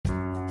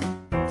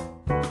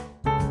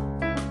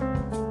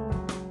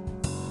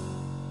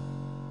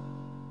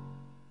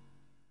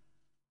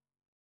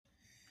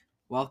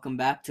Welcome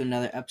back to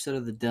another episode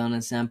of the Dylan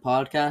and Sam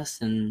podcast,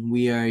 and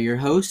we are your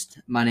host.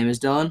 My name is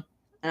Dylan.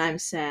 And I'm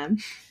Sam.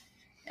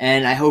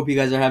 And I hope you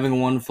guys are having a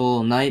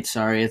wonderful night.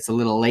 Sorry it's a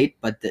little late,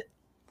 but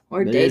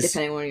or day,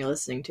 depending on when you're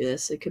listening to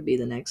this. It could be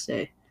the next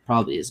day.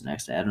 Probably is the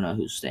next day. I don't know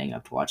who's staying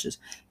up to watch this.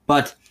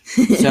 But,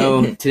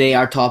 so today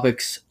our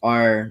topics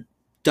are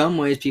dumb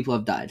ways people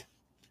have died.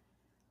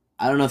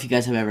 I don't know if you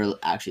guys have ever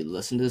actually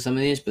listened to some of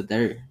these, but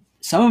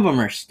some of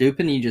them are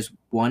stupid and you just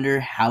wonder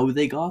how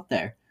they got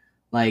there.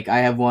 Like, I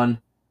have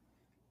one.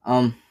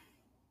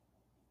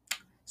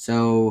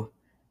 So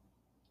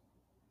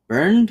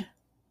Bernd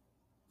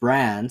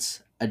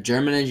Brands, a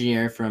German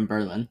engineer from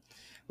Berlin,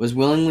 was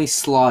willingly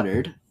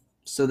slaughtered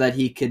so that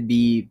he could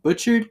be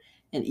butchered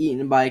and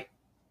eaten by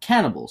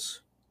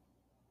cannibals.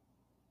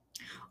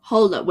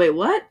 Hold up, wait,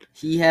 what?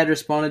 He had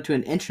responded to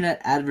an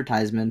internet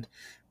advertisement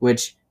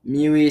which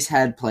Mewies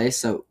had placed,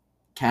 so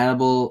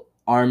Cannibal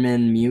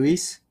Armin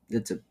Mewies,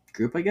 it's a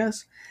group I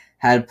guess,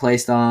 had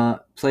placed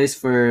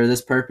for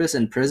this purpose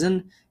in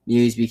prison.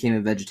 Mewies became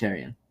a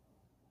vegetarian.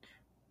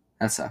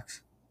 That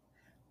sucks.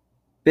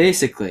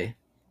 Basically,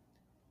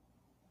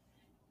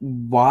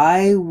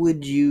 why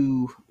would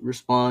you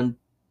respond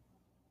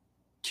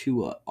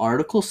to an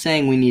article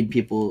saying we need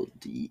people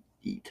to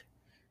eat?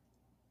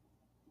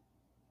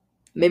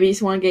 Maybe you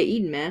just want to get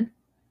eaten, man.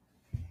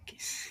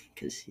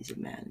 Because he's a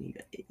man.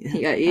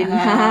 He got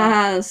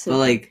eaten. So, but,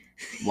 like,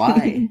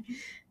 why?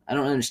 I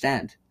don't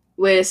understand.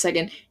 Wait a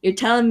second. You're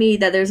telling me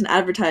that there's an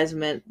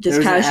advertisement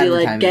just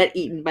casually, like, get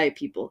eaten by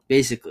people?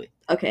 Basically.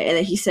 Okay, and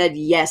then he said,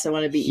 yes, I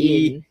want to be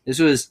eaten. This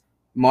was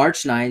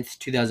March 9th,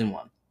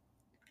 2001.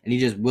 And he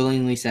just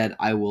willingly said,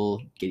 I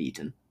will get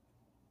eaten.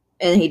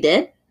 And he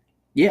did?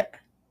 Yeah.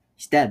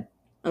 He's dead.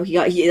 Oh, he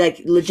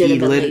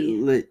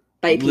legitimately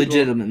by people.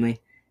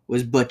 Legitimately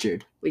was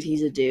butchered. Wait,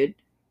 he's a dude?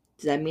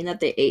 Does that mean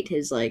that they ate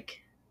his,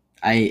 like,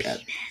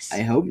 penis?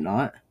 I hope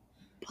not.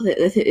 Well,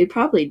 they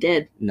probably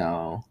did.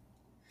 No.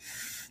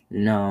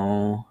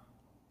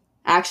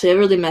 Actually, a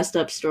really messed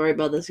up story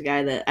about this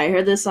guy that I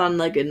heard this on,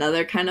 like,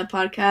 another kind of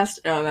podcast.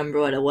 I don't remember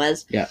what it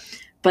was. Yeah.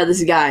 But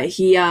this guy,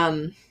 he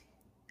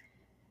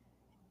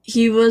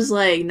was,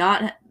 like,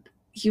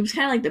 he was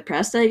kind of, like,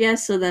 depressed, I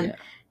guess. So then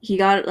he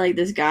got, like,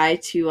 this guy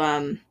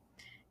to,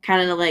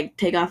 kind of, like,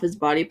 take off his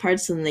body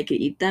parts so then they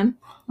could eat them.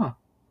 Huh.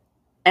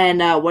 And,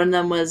 one of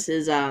them was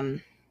his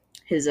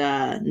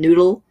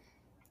noodle.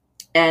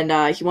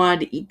 And, he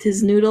wanted to eat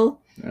his noodle.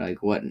 Like,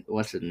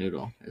 what's a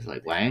noodle? It's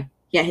like wang?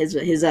 Yeah, his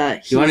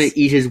he wanted to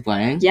eat his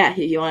wang? Yeah,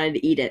 he wanted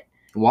to eat it.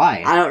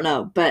 Why? I don't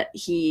know, but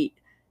the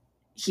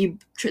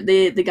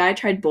guy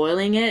tried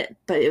boiling it,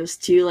 but it was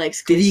too, like,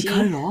 squishy. Did he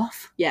cut it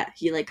off? Yeah,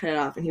 he, like, cut it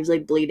off, and he was,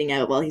 like, bleeding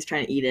out while he's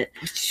trying to eat it.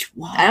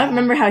 Wow. I don't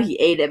remember how he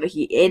ate it, but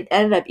he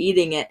ended up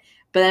eating it,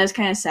 but that was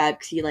kind of sad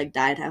because he, like,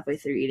 died halfway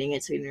through eating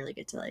it, so he didn't really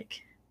get to,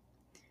 like...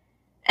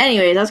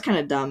 Anyway, that was kind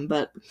of dumb,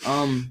 but...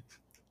 I'm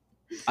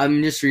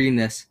just reading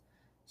this.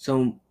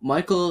 So,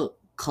 Michael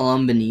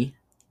Colombini,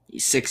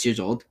 he's 6 years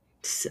old.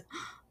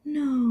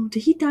 No,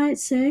 did he die at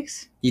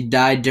 6? He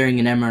died during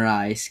an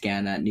MRI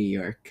scan at New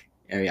York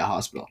area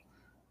hospital.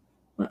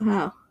 What?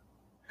 How?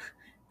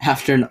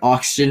 After an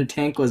oxygen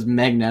tank was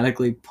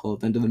magnetically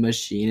pulled into the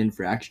machine and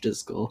fractured his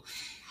skull.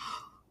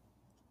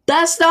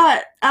 That's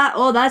not...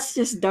 that's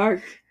just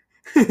dark.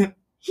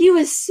 He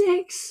was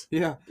 6?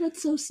 Yeah.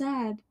 That's so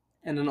sad.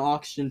 And an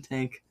oxygen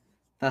tank.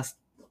 That's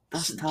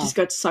tough. Just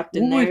got sucked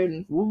in there.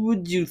 What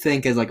would you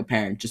think as, like, a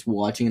parent just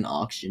watching an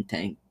oxygen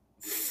tank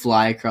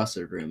fly across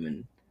the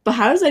room? But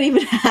how does that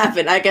even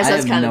happen? I guess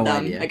that's kind of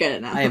dumb. Idea. I get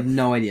it now. I have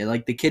no idea.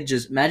 Like, the kid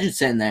just... Imagine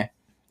sitting there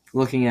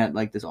looking at,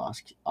 like, this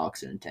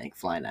oxygen tank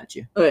flying at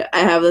you. Okay, I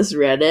have this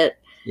Reddit.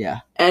 Yeah.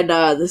 And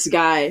this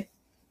guy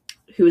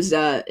who's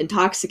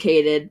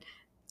intoxicated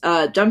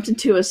jumped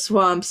into a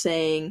swamp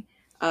saying,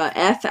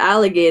 F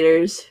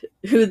alligators,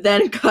 who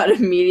then got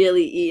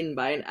immediately eaten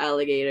by an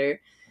alligator.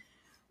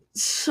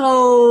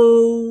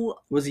 So...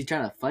 Was he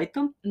trying to fight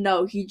them?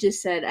 No, he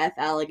just said F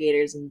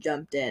alligators and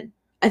jumped in.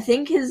 I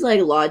think his, like,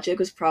 logic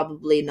was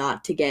probably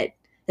not to get...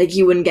 Like,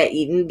 he wouldn't get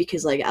eaten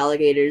because, like,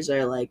 alligators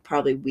are, like,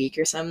 probably weak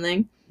or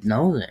something.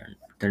 No,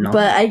 they're not.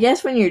 But I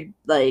guess when you're,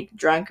 like,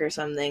 drunk or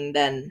something,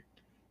 then...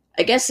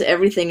 I guess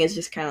everything is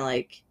just kind of,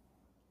 like...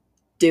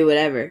 Do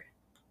whatever.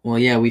 Well,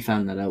 yeah, we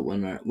found that out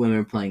when we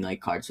were playing,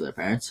 like, cards with our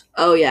parents.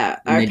 Oh, yeah.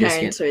 Our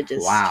parents were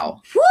just...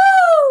 Wow.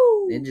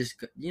 Woo! They just,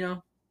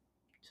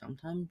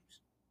 sometimes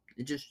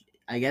it just...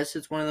 I guess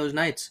it's one of those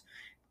nights.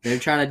 They're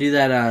trying to do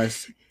that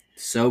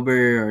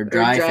sober or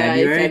dry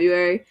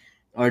February.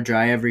 Or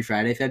dry every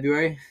Friday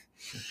February.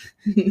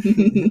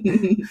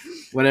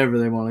 Whatever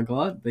they want to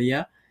call it. But,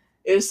 yeah.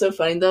 It was so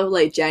funny, though.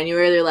 Like,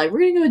 January, they're like, we're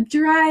going to go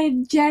dry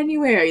in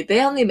January.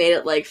 They only made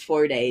it, like,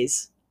 4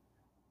 days.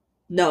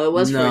 No, it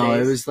was 4 days. No,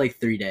 it was like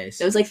 3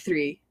 days. It was like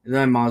 3. And then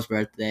my mom's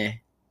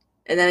birthday.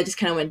 And then it just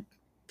kind of went,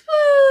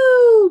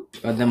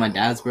 boop. But then my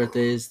dad's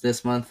birthday is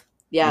this month.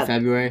 Yeah. In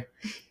February.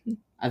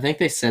 I think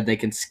they said they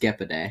can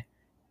skip a day.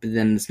 But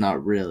then it's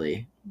not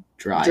really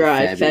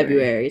dry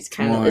February. It's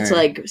kind of... It's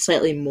like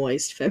slightly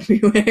moist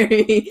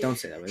February. Don't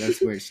say that way.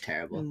 That's where it's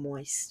terrible.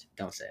 Moist.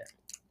 Don't say it.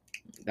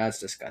 That's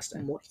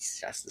disgusting.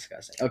 Moist. That's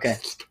disgusting. Okay,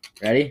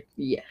 ready?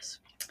 Yes.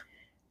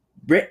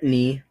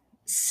 Brittany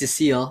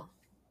Cecile,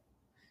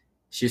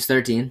 she was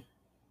 13,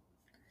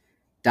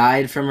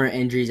 died from her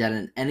injuries at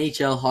an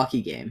NHL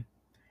hockey game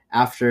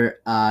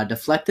after a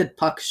deflected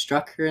puck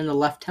struck her in the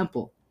left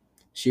temple.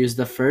 She was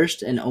the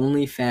first and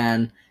only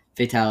fan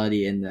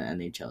fatality in the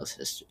NHL's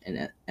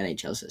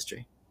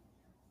history.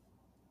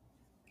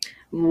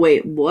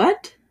 Wait,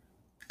 what?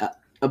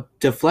 A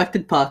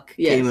deflected puck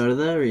Yes. came out of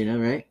the arena,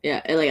 right?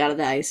 Yeah, like out of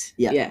the ice.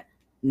 Yeah.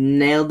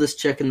 Nailed this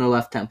chick in the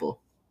left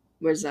temple.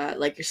 Where's that?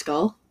 Like your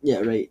skull? Yeah,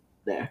 right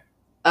there.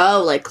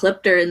 Oh, like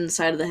clipped her in the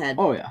side of the head.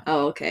 Oh, yeah.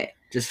 Oh, okay.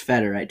 Just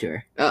fed her right to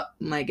her. Oh,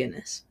 my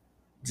goodness.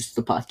 Just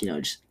the puck,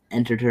 just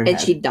entered her head.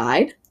 And she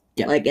died?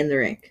 Yeah. Like in the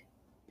rink?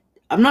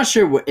 I'm not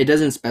sure. It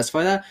doesn't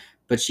specify that,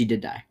 but she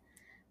did die.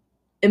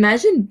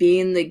 Imagine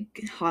being the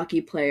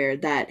hockey player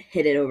that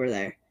hit it over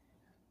there.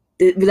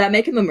 Would that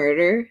make him a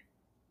murderer?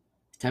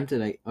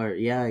 Attempted,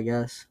 yeah, I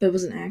guess. But it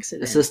was an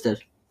accident. Assisted.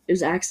 It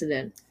was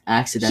accident.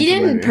 Accidental He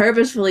didn't murder.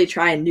 purposefully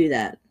try and do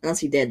that. Unless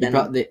he did. Then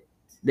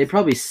They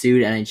probably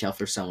sued NHL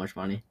for so much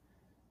money.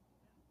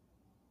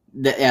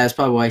 Yeah, that's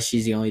probably why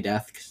she's the only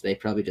death, because they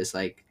probably just,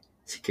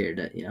 secured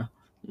it, and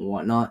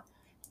whatnot.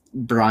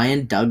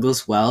 Brian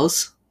Douglas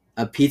Wells,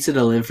 a pizza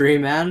delivery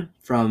man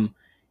from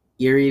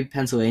Erie,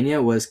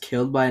 Pennsylvania, was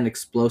killed by an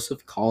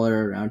explosive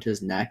collar around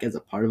his neck as a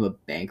part of a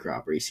bank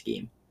robbery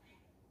scheme.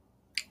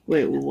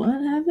 Wait, what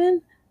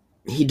happened?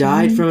 He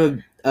died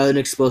from an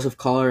explosive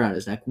collar around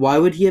his neck. Why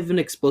would he have an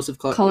explosive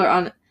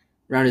collar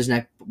around his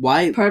neck?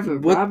 Why? Part of a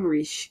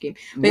robbery scheme.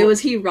 Wait, was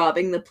he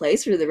robbing the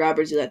place, or did the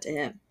robbers do that to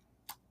him?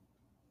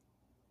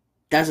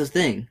 That's the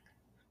thing.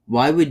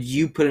 Why would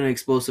you put an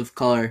explosive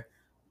collar?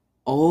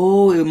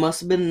 Oh, it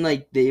must have been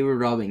they were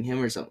robbing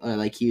him or something.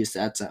 Like he was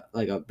at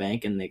a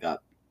bank and they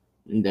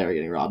were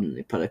getting robbed and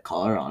they put a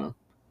collar on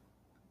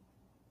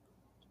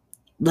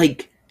him.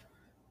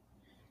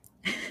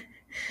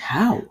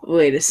 How?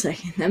 Wait a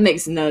second. That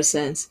makes no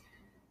sense.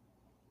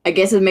 I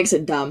guess it makes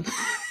it dumb.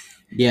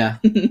 Yeah.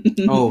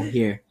 Oh,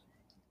 here.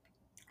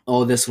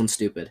 Oh, this one's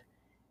stupid.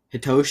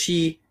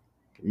 Hitoshi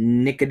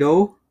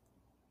Nikaido.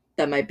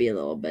 That might be a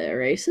little bit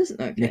racist.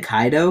 Okay.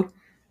 Nikaido.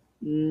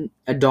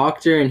 A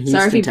doctor in Houston,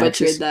 Sorry if you Texas.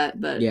 butchered that,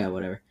 but... Yeah,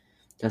 whatever.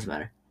 Doesn't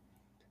matter.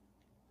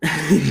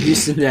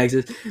 Houston,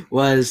 Texas,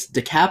 was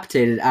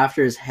decapitated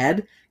after his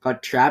head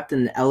got trapped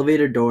in the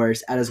elevator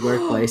doors at his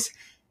workplace.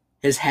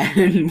 His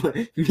head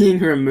being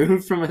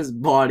removed from his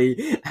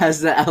body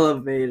as the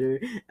elevator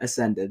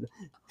ascended.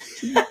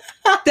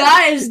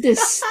 That is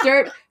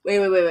disturbing.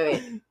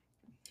 Wait.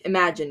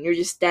 Imagine, you're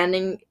just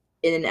standing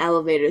in an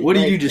elevator. What do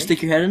you do? Just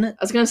stick your head in it?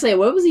 I was going to say,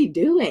 what was he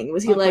doing?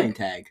 Was he playing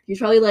tag? He's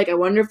probably I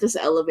wonder if this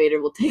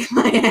elevator will take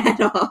my head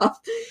off.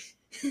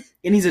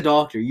 And he's a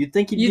doctor. You'd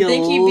think he'd be a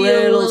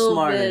little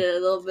smarter. A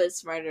little bit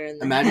smarter in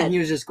the Imagine head. he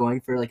was just going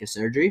for a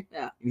surgery.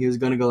 Yeah. And he was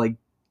going to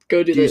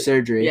go do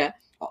surgery. Yeah.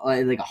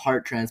 Like a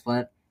heart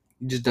transplant.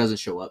 He just doesn't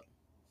show up.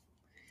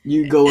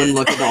 You go and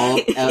look at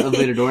the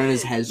elevator door and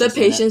his head's the just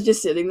patient's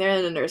just sitting there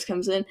and the nurse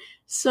comes in.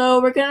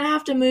 So we're going to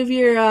have to move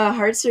your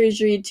heart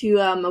surgery to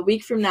a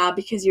week from now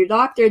because your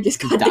doctor just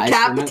got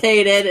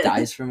decapitated.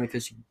 Dies from it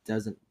because she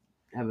doesn't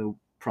have a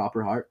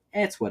proper heart.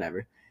 It's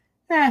whatever.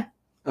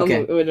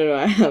 Okay. No,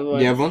 I have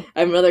one. You have one? I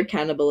have another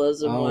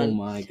cannibalism one. Oh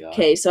my god.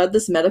 Okay, so at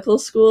this medical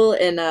school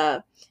in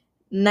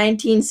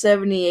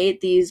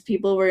 1978, these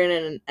people were in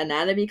an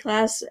anatomy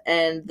class,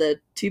 and the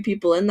two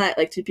people in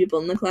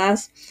the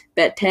class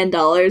bet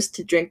 $10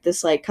 to drink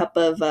this cup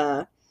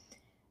of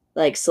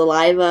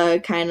saliva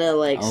kind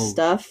of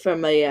stuff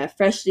from a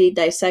freshly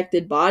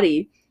dissected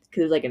body,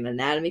 because it was an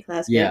anatomy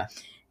class. Yeah.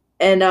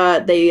 And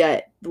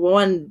they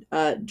one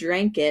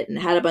drank it and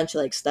had a bunch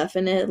of stuff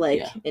in it,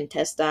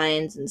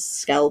 intestines and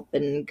scalp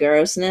and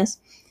grossness.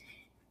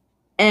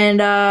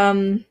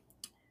 And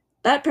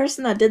that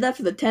person that did that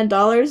for the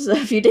 $10,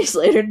 a few days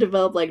later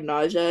developed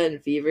nausea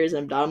and fevers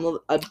and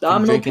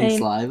abdominal pain.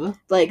 Saliva?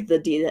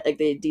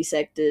 The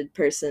dissected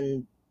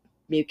person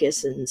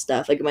mucus and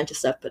stuff, a bunch of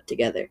stuff put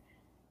together.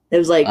 It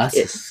was that's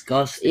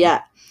disgusting.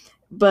 Yeah,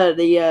 but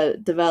they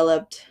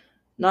developed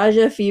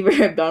nausea, fever,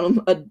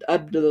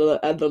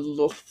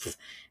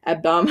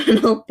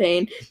 abdominal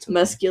pain,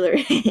 muscular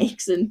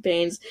aches and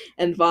pains,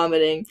 and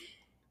vomiting.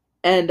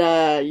 And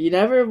you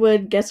never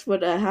would guess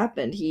what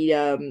happened. He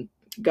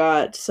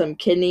got some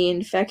kidney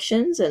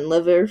infections and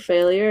liver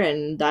failure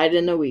and died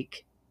in a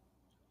week.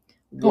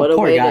 What a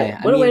way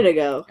to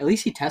go. At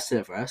least he tested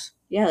it for us.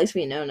 Yeah, at least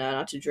we know now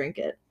not to drink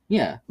it.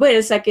 Yeah. Wait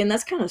a second,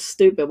 that's kind of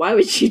stupid. Why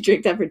would you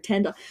drink that for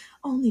 $10?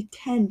 Only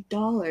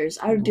 $10.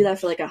 I would do that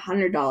for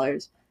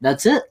 $100.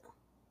 That's it.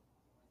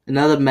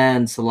 Another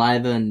man's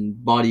saliva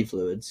and body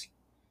fluids.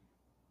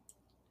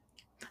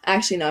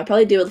 Actually, no, I'd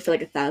probably do it for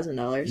 $1,000.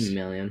 $1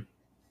 million.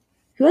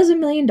 Who has $1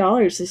 million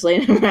just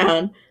laying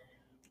around?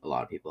 A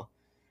lot of people.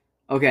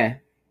 Okay.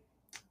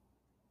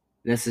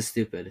 This is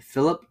stupid.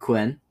 Philip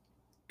Quinn,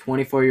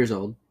 24 years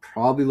old,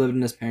 probably lived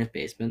in his parents'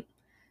 basement,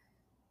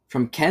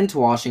 from Kent,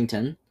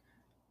 Washington,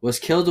 was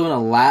killed when a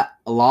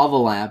lava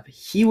lamp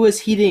he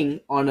was heating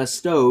on a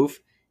stove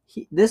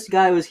This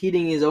guy was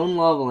heating his own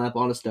lava lamp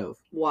on a stove.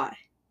 Why?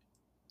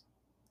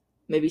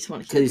 Maybe you just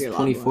want to Because keep he's your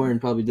lava 24 lamp.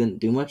 and probably didn't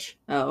do much.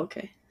 Oh,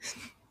 okay.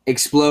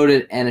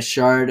 Exploded, and the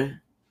shard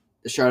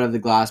of the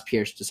glass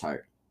pierced his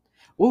heart.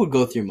 What would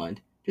go through your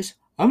mind? Just,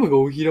 I'm gonna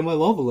go heat up my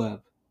lava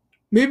lamp.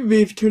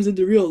 Maybe if it turns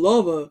into real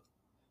lava.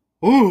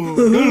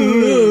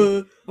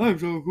 Oh, I'm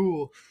so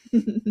cool. I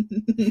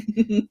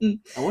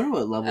I wonder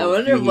what level.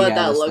 wonder of heat what he had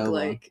that the looked stove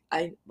like.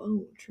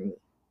 True.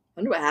 I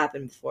wonder what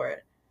happened before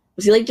it.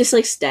 Was he like just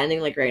like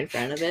standing like right in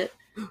front of it?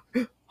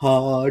 on.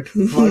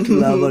 Hot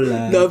lava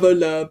lamp. Lava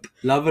lamp.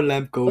 Lava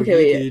lamp, go Okay,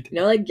 wait. You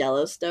know, like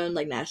Yellowstone,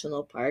 like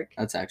National Park.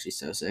 That's actually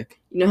so sick.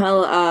 You know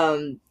how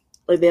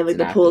like they have like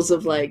It's an the pools active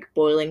of volcano. like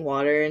boiling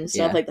water and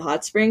stuff, Yeah. like the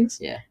hot springs.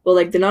 Yeah. Well,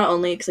 like they're not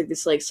only because like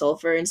this like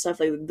sulfur and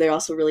stuff, like they're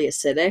also really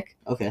acidic.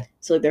 Okay.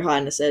 So like they're hot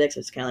and acidic, so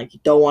it's kind of like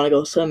you don't want to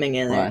go swimming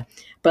in there. Why?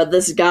 But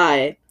this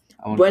guy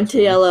I wanna went go to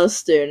swimming.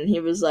 Yellowstone and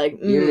he was like,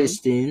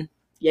 Yellowstone.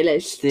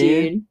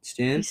 Yellowstone.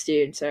 Stan.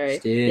 Sorry.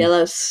 Stone.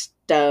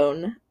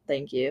 Yellowstone.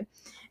 Thank you.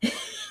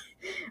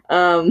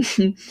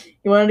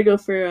 He wanted to go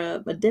for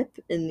a dip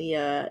in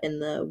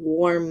the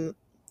warm,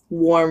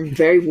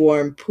 very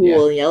warm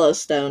pool in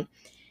Yellowstone.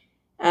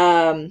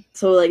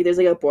 So like there's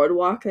like a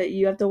boardwalk that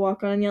you have to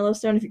walk on in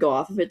Yellowstone. If you go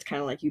off of it, it's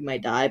kind of like you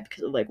might die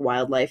because of like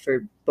wildlife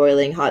or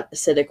boiling hot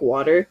acidic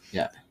water.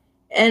 Yeah.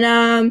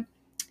 And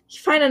you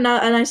find a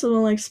nice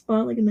little like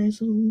spot, like a nice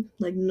little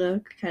like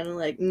nook, kind of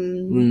like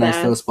Nice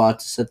bath. little spot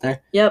to sit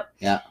there. Yep.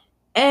 Yeah.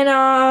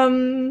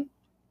 And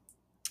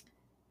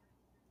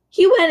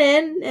he went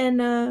in,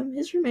 and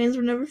his remains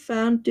were never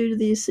found due to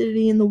the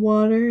acidity in the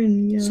water,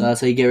 and So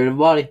that's how you get rid of a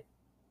body.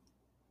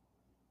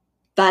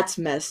 that's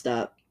messed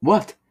up.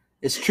 What?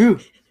 It's true.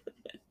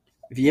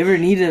 If you ever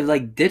need to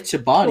like ditch a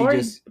body,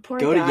 just Poor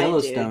go to guy,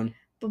 Yellowstone. dude.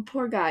 But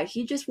poor guy,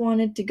 he just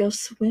wanted to go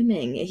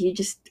swimming. He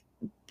just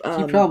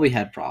He probably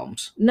had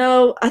problems.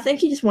 no, I think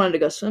he just wanted to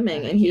go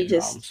swimming, and he had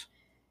just problems.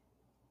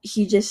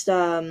 he just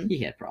He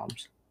had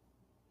problems.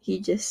 he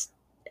just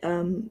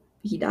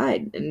he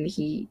died, and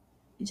he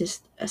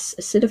just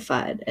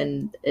acidified,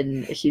 and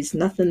he's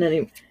nothing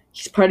anymore.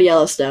 He's part of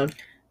Yellowstone.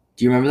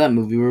 Do you remember that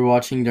movie we were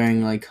watching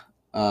during like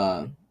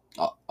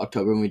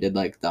October when we did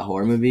like the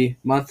horror movie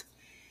month?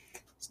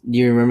 Do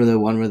you remember the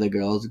one where the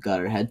girls got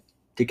her head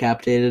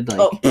decapitated?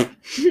 Like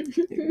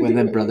when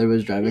the brother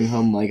was driving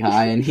home like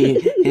high and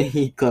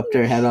he clipped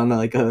her head on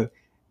like a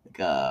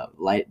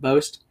light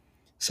post.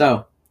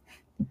 So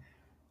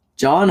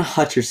John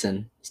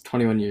Hutcherson, he's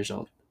 21 years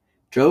old,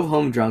 drove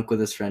home drunk with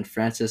his friend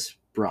Francis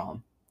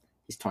Brom.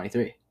 He's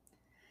 23.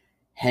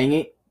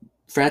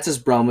 Francis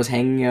Brom was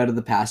hanging out of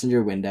the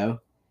passenger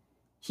window.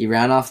 He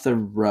ran off the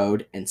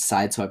road and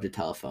sideswiped a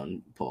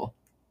telephone pole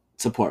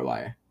support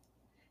wire.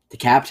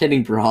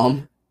 Decapitating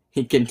Brom,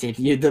 he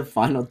continued the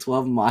final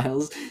 12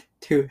 miles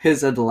to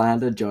his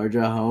Atlanta,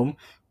 Georgia home,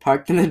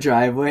 parked in the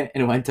driveway,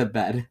 and went to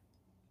bed.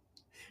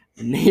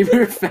 A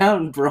neighbor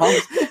found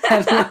Brom's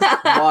headless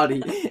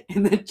body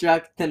in the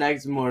truck the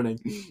next morning.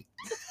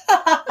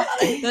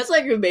 That's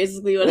like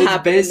basically what It's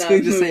happened. basically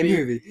in that the same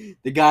movie.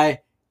 The guy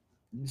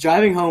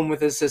driving home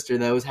with his sister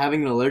that was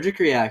having an allergic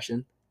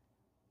reaction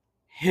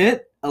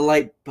hit a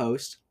light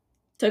post.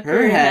 Took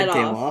Her head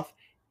came off,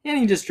 and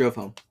he just drove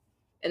home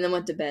and then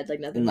went to bed like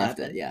nothing and left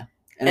happened. it. Yeah,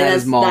 And then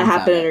his mom that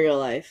happened in found it. real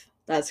life.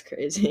 That's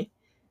crazy.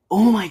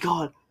 Oh my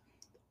god!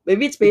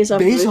 Maybe it's based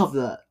off of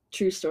that.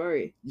 true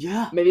story.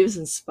 Yeah, Maybe it was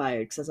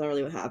inspired because that's not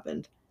really what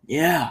happened.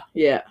 yeah.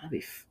 Yeah.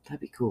 That'd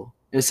be cool.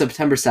 It was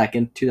September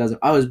 2nd, 2000.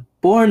 I was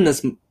born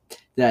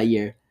that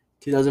year,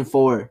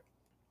 2004.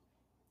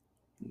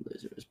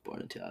 Loser was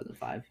born in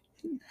 2005.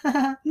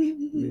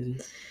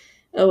 Loser.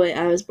 Oh wait,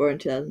 I was born in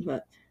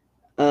 2005.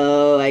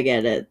 Oh, I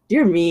get it.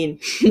 You're mean.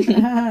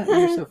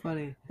 You're so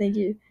funny. Thank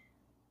you.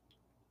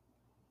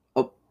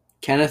 Oh,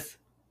 Kenneth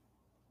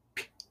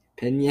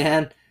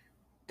Pinyan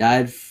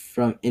died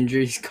from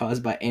injuries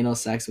caused by anal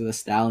sex with a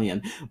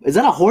stallion. Is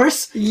that a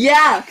horse?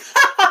 Yeah.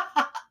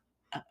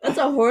 That's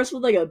a horse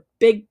with like a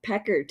big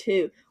pecker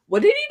too.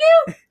 What did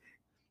he do?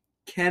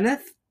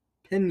 Kenneth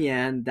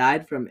Pinyan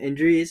died from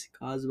injuries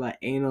caused by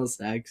anal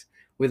sex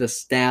with a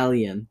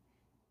stallion.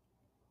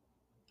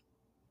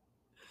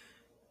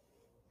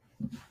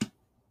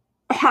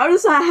 How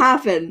does that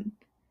happen?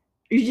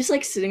 You're just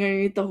like sitting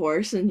underneath the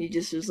horse, and he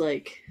just was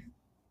like,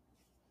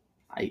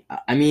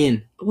 I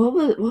mean,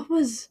 what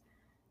was?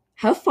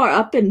 How far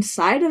up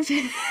inside of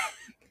it?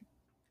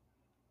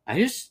 I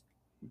just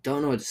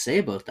don't know what to say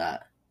about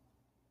that.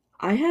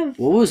 I have.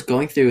 What was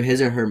going through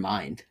his or her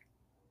mind?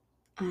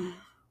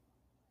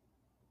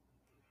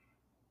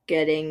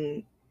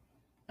 Getting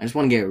I just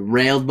want to get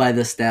railed by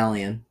the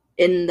stallion.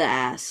 in the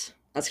ass.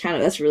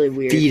 That's really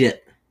weird. Feed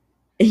it.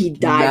 He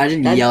died.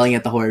 Imagine yelling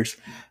at the horse.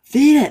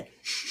 Feed it.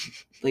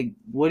 Like,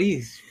 what do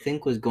you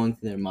think was going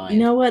through their mind? You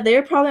know what? They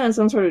were probably on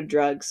some sort of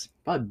drugs.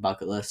 Probably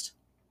bucket list.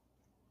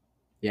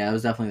 Yeah, it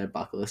was definitely their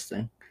bucket list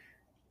thing.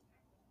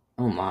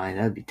 Oh my,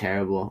 that'd be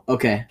terrible.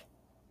 Okay.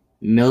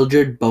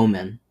 Mildred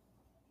Bowman,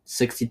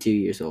 62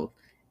 years old,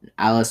 and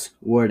Alice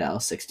Wardell,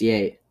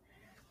 68,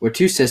 were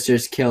two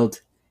sisters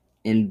killed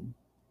in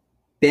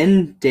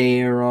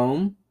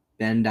Bendirome,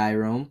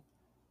 Benderum.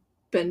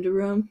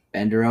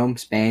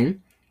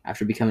 Spain,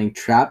 after becoming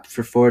trapped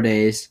for 4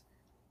 days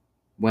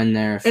when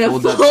their In a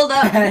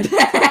fold-up bed.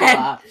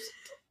 collapsed.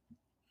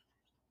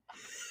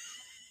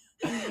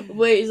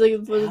 Wait, it's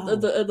like How?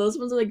 are those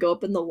ones that go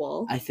up in the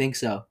wall? I think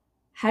so.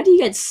 How do you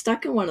get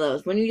stuck in one of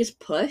those? When you just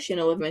push and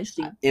it'll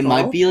eventually It fall?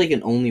 might be like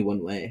an only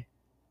one way.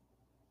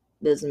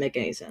 Doesn't make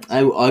any sense.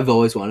 I've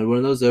always wanted one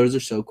of those. Those are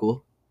so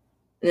cool.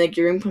 And, like,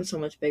 your room becomes so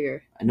much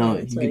bigger. I know.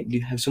 It's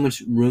You have so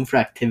much room for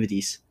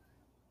activities.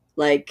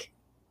 like.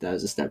 That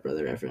was a Step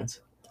Brother reference.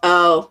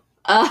 Oh,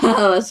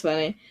 that's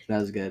funny. That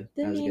was good.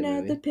 The That was a good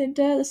Nina, movie. the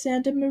Pinta, the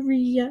Santa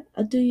Maria.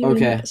 I'll do you.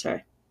 Okay.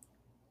 Sorry.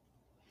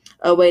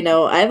 Oh wait,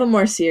 no. I have a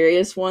more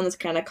serious one that's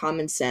kind of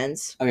common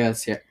sense. Okay,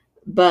 let's hear.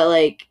 But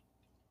like,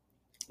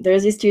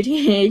 there's these two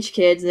teenage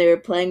kids. And they were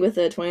playing with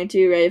a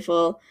 .22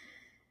 rifle.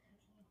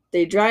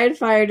 They dry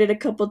fired it a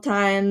couple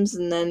times,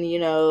 and then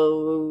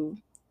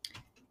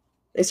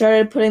they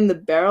started putting the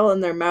barrel in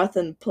their mouth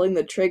and pulling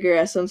the trigger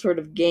as some sort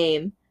of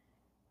game.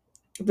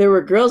 There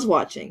were girls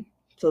watching,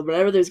 so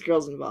whenever there's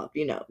girls involved,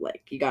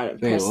 like you gotta.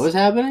 Wait, what was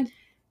happening?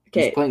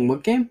 Okay, Just playing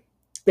what game?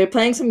 they're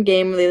playing some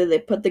game. They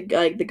put the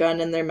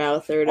gun in their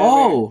mouth or whatever.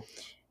 Oh,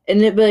 and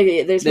they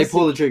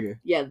pull the trigger.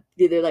 Yeah,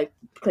 they're like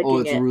clicking Oh,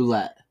 it's it.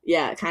 roulette.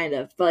 Yeah, kind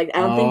of. But like, I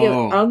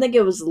don't think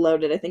it was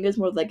loaded. I think it was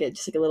more like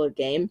just like a little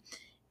game.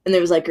 And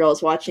there was like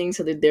girls watching,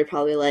 so they're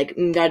probably like,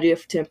 gotta do it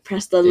to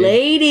impress the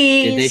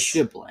ladies. Did they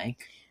shoot a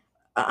blank?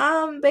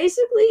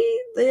 Basically,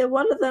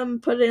 one of them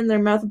put it in their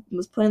mouth,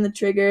 was playing the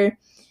trigger,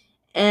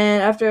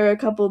 and after a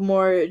couple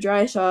more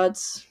dry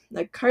shots,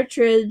 the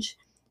cartridge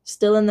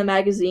still in the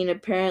magazine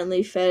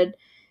apparently fed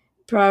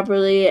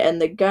properly,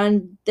 and the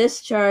gun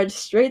discharged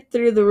straight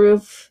through the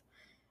roof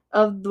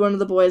of one of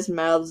the boys'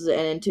 mouths and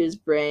into his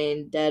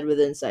brain, dead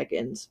within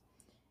seconds.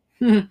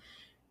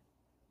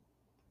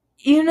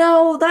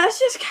 That's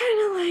just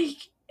kind of like,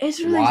 it's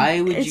really.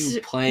 Why would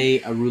you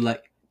play a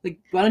roulette? Like,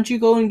 why don't you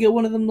go and get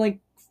one of them like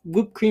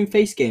whipped cream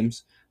face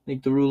games,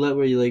 like the roulette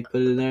where you like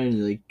put it in there and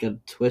you like gotta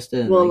twist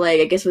it. And, well,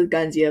 I guess with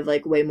guns you have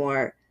like way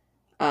more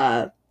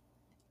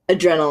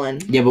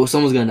adrenaline. Yeah, but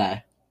someone's gonna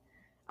die.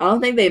 I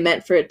don't think they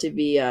meant for it to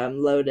be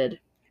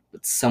loaded.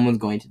 But someone's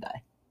going to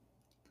die.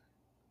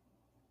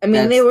 I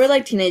mean, they were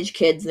like teenage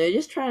kids. They're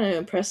just trying to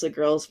impress the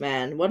girls,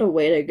 man. What a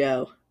way to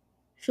go.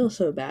 I feel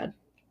so bad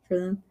for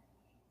them.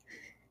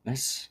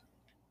 Nice.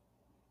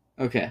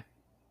 Okay.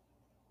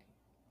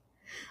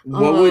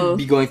 What would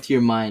be going through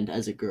your mind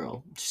as a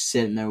girl, just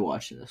sitting there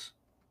watching this?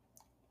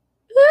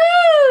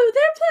 Woo!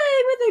 They're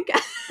playing with a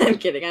gun. I'm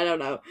kidding. I don't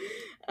know.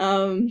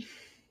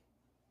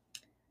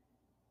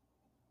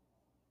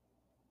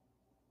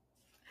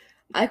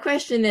 My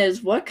question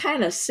is, what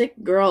kind of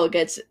sick girl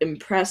gets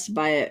impressed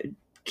by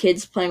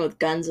kids playing with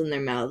guns in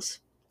their mouths?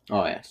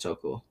 Oh yeah, so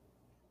cool.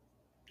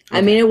 Okay.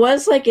 I mean, it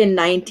was like in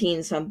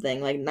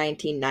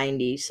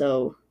 1990.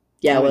 So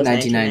yeah, it was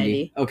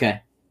 1990.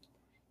 Okay.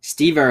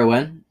 Steve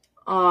Irwin.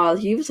 Oh,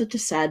 he was such a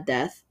sad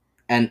death.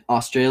 An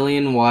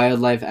Australian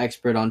wildlife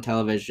expert on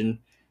television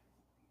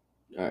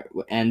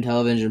and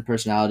television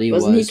personality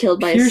Wasn't he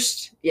killed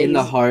pierced in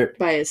the heart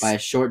by a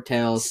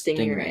short-tailed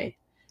stingray.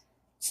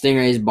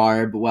 Stingray's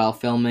barb while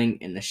filming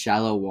in the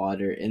shallow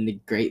water in the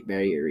Great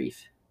Barrier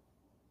Reef.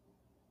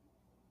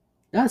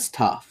 That's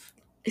tough.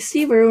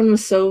 Steve Irwin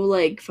was so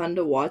like fun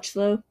to watch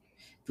though.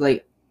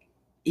 Like,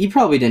 he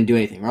probably didn't do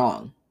anything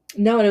wrong.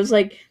 No, and it was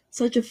like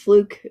such a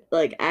fluke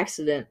like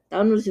accident. That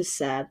one was just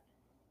sad.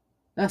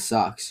 That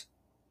sucks.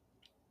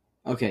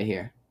 Okay,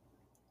 here.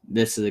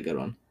 This is a good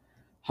one.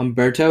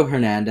 Humberto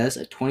Hernandez,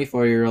 a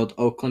 24-year-old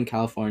Oakland,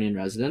 Californian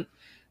resident,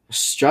 was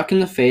struck in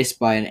the face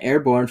by an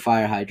airborne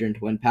fire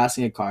hydrant when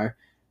passing a car.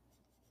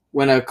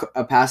 When a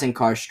passing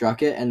car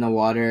struck it, and the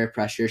water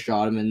pressure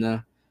shot him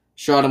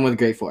with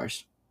great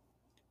force.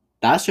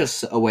 That's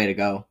just a way to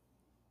go.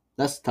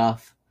 That's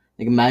tough.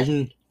 Like,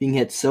 imagine being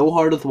hit so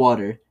hard with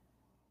water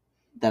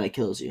that it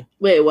kills you.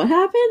 Wait, what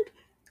happened?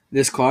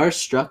 This car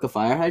struck a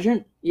fire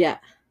hydrant. Yeah.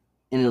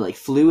 And it like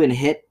flew and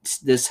hit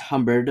this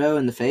Humberto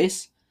in the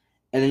face,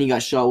 and then he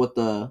got shot with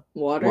the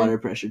water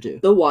pressure too.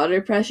 The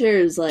water pressure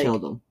is like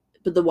killed him.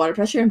 But the water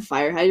pressure in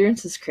fire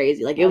hydrants is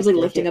crazy. Like, it was like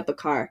lifting up a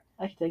car.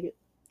 I can take it.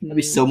 That'd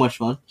be so much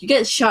fun. You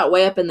get shot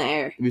way up in the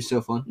air. It'd be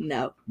so fun.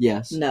 No.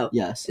 Yes. No.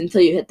 Yes.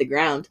 Until you hit the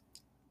ground.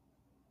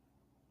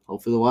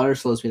 Hopefully the water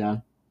slows me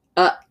down.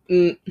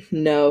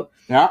 No.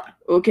 Yeah.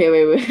 Okay,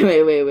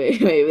 wait.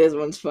 This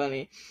one's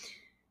funny.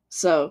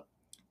 So,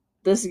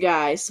 this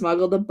guy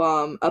smuggled a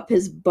bomb up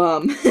his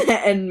bum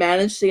and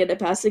managed to get it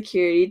past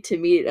security to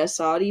meet a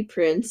Saudi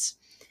prince,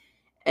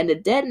 and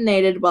it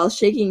detonated while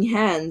shaking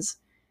hands.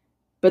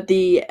 But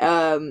the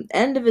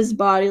end of his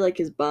body, like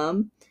his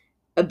bum,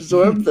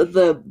 absorbed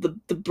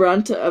the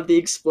brunt of the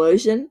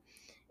explosion,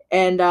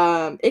 and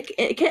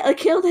it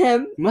killed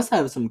him. You must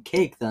have some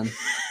cake then.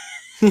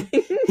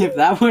 If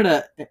that were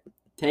to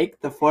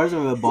take the force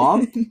of a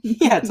bomb, he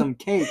had some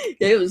cake.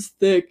 It was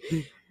thick.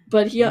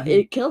 But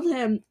it killed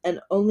him and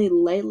only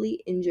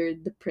lightly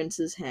injured the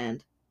prince's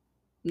hand.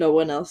 No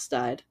one else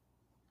died.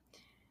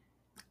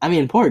 I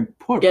mean, poor Get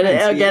Prince.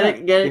 it? Get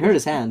it? Get it? He hurt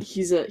his hand.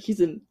 He's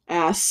an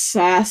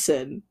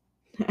assassin.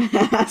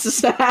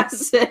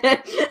 Assassin.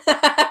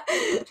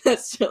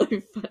 That's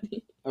really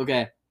funny.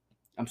 Okay,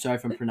 I'm sorry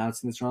if I'm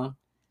pronouncing this wrong.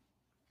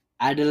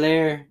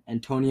 Adelaire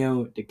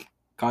Antonio de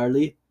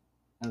Carli.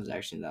 That was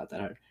actually not that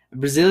hard. A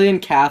Brazilian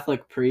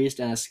Catholic priest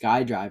and a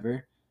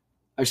skydiver.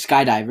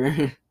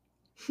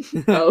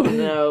 Oh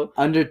no.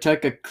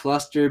 Undertook a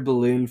cluster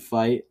balloon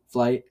flight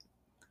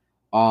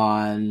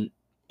on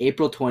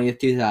April 20th,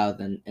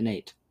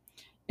 2008.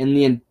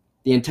 The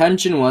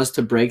intention was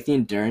to break the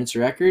endurance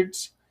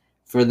records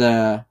for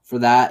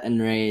that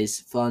and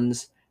raise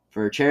funds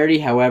for charity.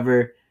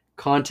 However,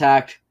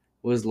 contact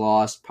was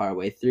lost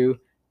partway through.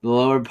 The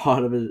lower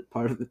part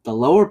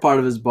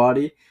of his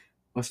body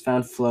was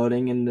found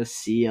floating in the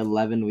sea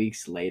 11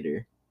 weeks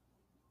later.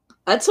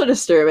 That's so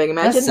disturbing.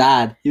 That's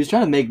sad. He was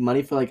trying to make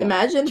money for like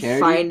imagine a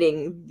charity.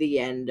 Finding the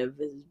end of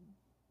his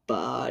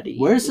body.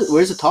 Where's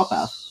the top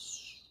half?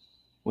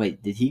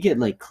 Wait, did he get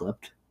like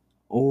clipped?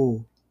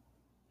 Oh.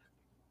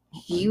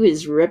 He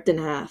was ripped in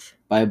half.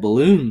 By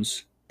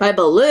balloons. By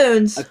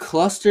balloons? A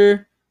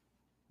cluster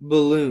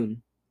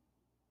balloon.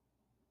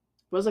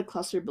 What does a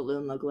cluster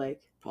balloon look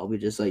like? Probably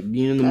just like,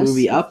 you know the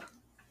movie Up?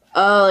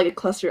 Oh, like a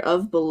cluster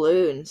of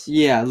balloons.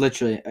 Yeah,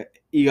 literally.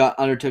 He got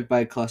undertook by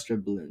a cluster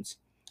of balloons.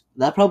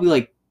 That probably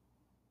like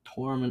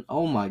tore him.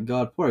 Oh my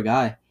god, poor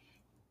guy.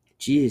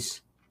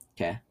 Jeez.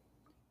 Okay.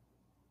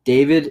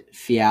 David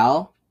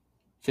Fial,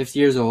 50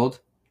 years old,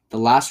 the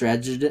last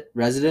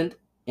resident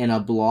in a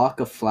block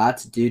of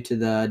flats due to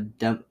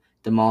the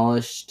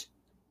demolished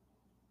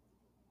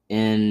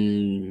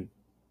in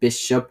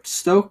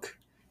Bishopstoke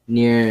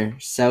near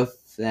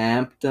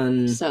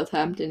Southampton.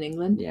 Southampton,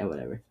 England? Yeah,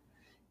 whatever.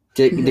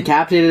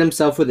 Decapitated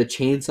himself with a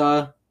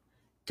chainsaw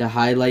to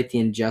highlight the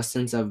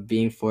injustice of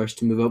being forced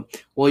to move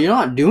out. Well, you're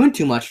not doing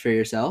too much for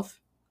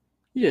yourself.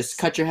 You just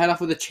cut your head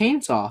off with a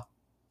chainsaw. I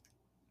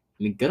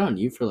mean, good on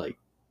you for, like,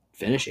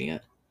 finishing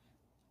it.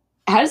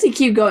 How does he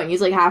keep going?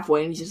 He's, like,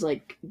 halfway and he's just,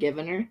 like,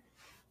 giving her?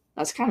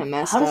 That's kind of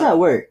messed up. How does that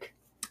work?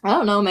 I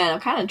don't know, man. I'm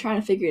kind of trying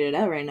to figure it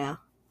out right now.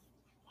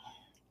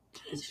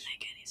 That doesn't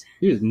make any sense.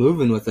 He was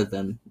moving with it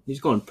then.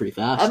 He's going pretty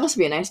fast. That must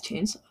be a nice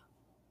chainsaw.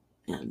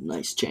 Yeah,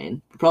 nice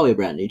chain. Probably a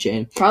brand new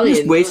chain. Probably you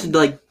just wasted,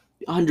 like,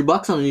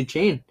 $100 on a new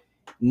chain.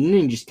 And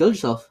then you just killed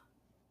yourself.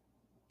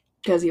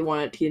 Because he didn't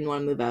want to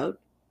move out?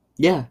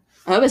 Yeah.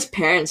 I hope his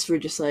parents were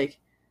just like...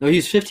 No, he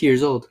was 50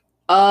 years old.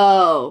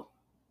 Oh.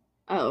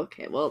 Oh,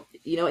 okay. Well,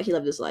 you know what? He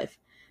lived his life.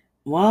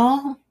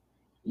 Well...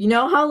 You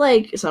know how,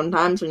 like,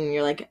 sometimes when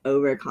you're, like,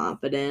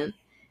 overconfident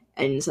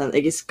and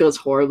something just goes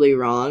horribly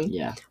wrong?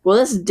 Yeah. Well,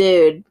 this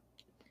dude...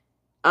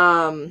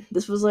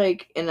 this was,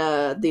 like, in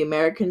the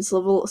American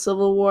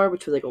Civil War,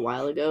 which was, like, a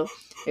while ago.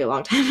 Like, a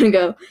long time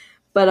ago.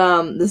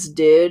 But, this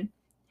dude...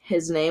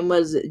 His name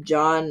was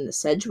John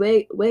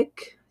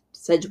Sedgwick.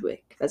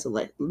 That's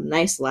a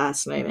nice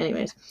last name.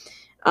 Anyways.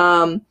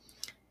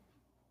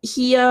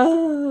 He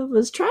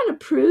was trying to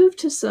prove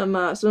to some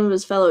of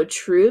his fellow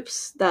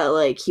troops that,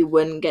 like, he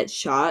wouldn't get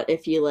shot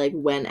if he, like,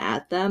 went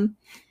at them.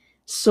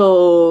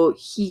 So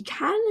he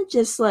kind of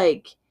just,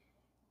 like,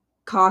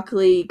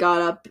 cockily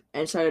got up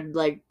and started,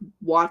 like,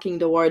 walking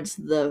towards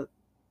the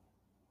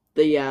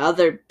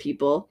other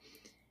people.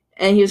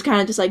 And he was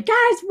kind of just like,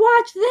 guys,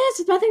 watch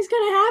this. Nothing's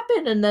going to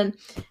happen. And then,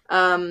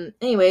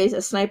 anyways,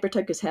 a sniper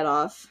took his head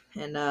off.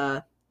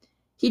 And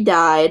he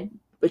died,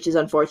 which is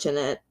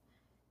unfortunate.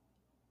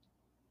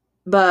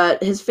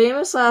 But his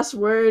famous last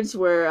words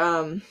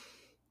were,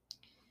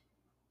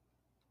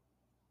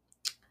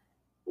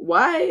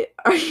 why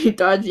are you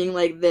dodging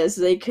like this?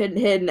 They couldn't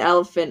hit an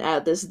elephant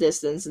at this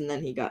distance. And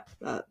then he got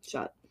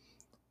shot.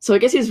 So I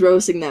guess he's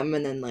roasting them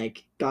and then,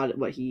 like, got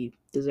what he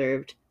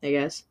deserved, I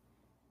guess.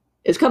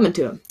 It's coming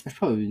to him. That's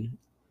probably...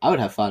 I would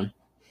have fun.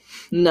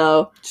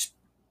 No. Just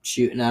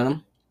shooting at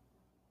him.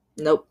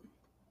 Nope.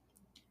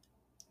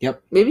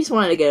 Yep. Maybe he just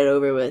wanted to get it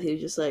over with. He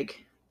was just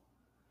like...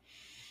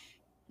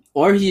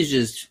 Or he's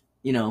just,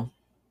 you know,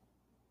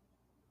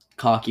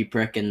 cocky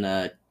prick in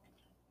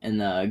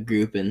the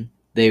group, and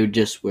they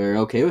just were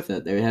okay with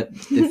it. They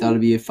thought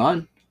it'd be a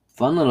fun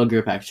little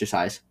group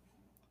exercise.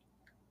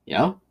 You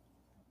know?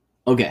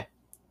 Okay.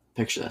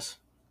 Picture this.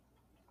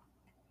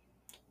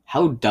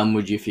 How dumb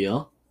would you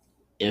feel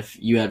if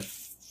you had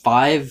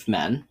 5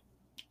 men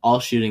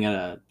all shooting at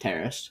a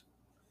terrorist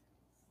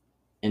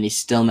and he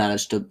still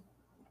managed to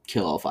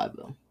kill all 5 of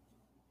them?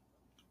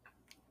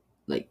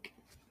 Like,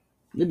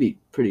 that'd be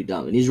pretty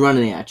dumb. And he's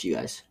running at you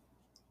guys.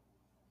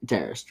 A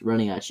terrorist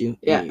running at you.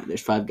 Yeah.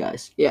 There's 5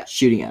 guys. Yeah.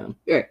 Shooting at him.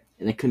 Right.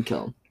 And they couldn't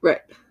kill him.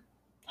 Right.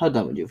 How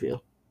dumb would you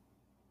feel?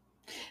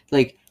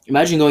 Like,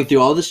 imagine going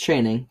through all this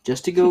training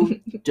just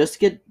to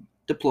get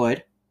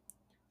deployed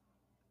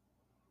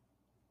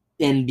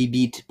and be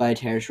beat by a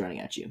terrorist running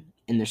at you.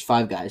 And there's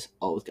 5 guys,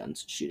 all with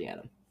guns, shooting at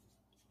him.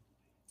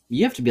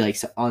 You have to be, like,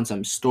 on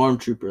some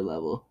stormtrooper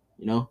level,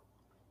 you know?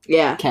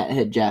 Yeah. Can't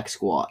hit jack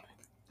squat.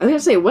 I was gonna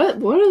say,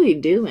 what are they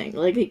doing?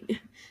 Like,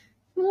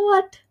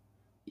 what?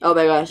 Oh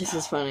my gosh, this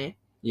is funny.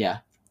 Yeah.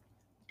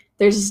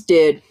 There's this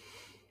dude.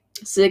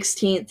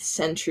 16th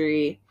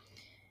century.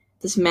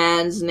 This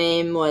man's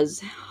name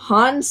was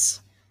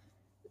Hans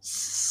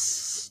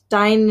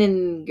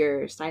Steininger.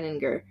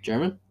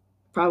 German?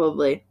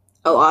 Probably.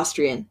 Oh,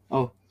 Austrian.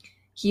 Oh.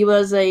 He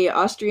was a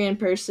Austrian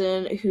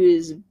person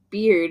whose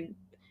beard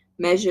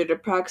measured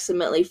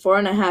approximately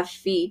 4.5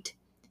 feet.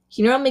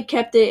 He normally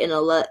kept it in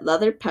a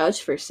leather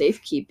pouch for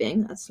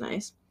safekeeping. That's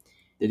nice.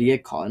 Did he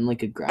get caught in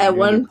like a grinder? At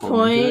one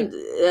point,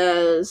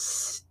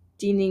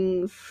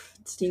 Steen,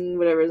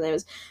 whatever his name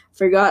is,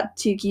 forgot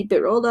to keep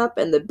it rolled up,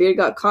 and the beard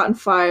got caught in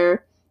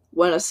fire.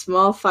 When a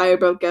small fire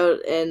broke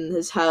out in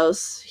his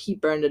house, he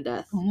burned to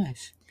death. Oh,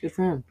 nice. Good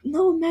for him.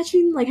 No,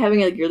 imagine like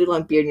having a really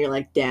long beard and you're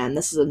like, damn,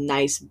 this is a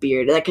nice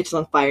beard. And that catches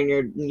on fire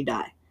and you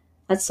die.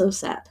 That's so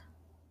sad.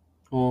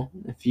 Well,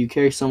 if you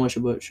carry so much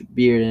about your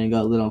beard and it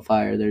got lit on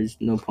fire, there's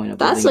no point of it.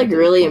 That's like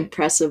really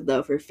impressive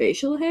though for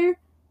facial hair.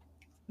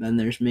 Then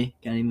there's me.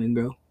 Can't even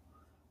grow.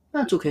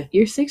 That's okay.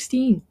 You're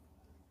 16.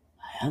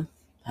 I am?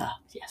 Ah,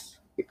 yes.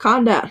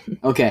 Calm down.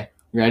 Okay,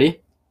 ready?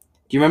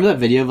 Do you remember that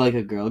video of like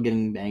a girl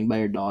getting banged by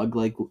her dog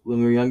like when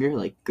we were younger,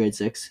 like grade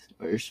 6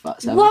 or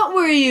 7? What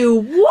were you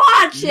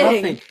watching?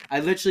 Nothing. I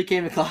literally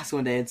came to class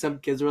one day and some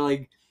kids were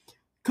like,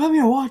 "Come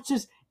here, watch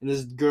this," and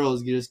this girl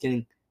is just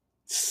getting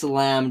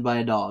slammed by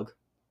a dog.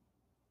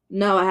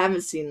 No, I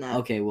haven't seen that.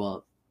 Okay,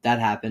 well, that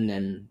happened,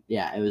 and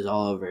yeah, it was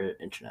all over the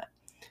internet.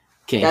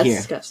 Okay, that's here.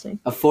 Disgusting.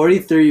 A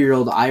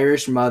 43-year-old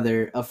Irish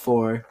mother of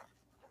 4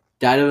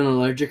 died of an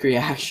allergic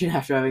reaction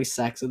after having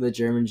sex with a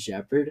German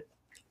Shepherd.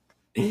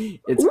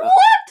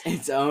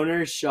 Its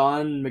owner,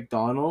 Sean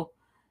McDonald,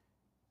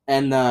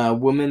 and the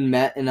woman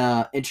met in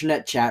a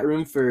internet chat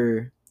room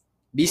for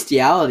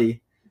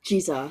bestiality.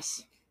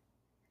 Jesus.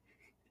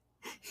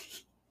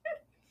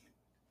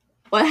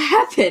 What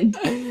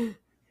happened?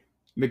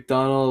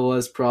 McDonald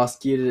was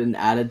prosecuted and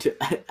added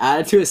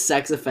to a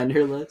sex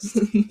offender list.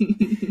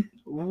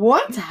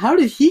 What? How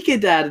did he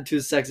get added to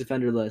a sex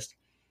offender list?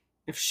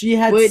 If she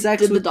had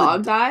sex did with the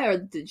dog die or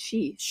did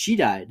she? She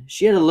died.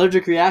 She had an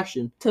allergic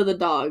reaction. To the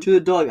dog? To the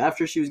dog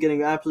after she was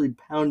getting absolutely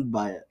pounded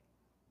by it.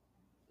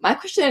 My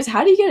question is,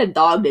 how do you get a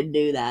dog to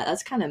do that?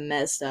 That's kind of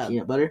messed up.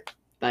 Peanut butter?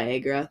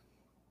 Viagra.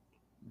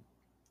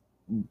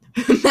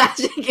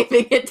 Imagine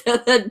giving it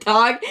to the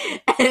dog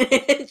and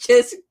it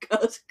just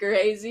goes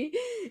crazy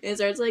and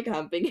starts like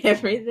humping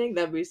everything.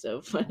 That'd be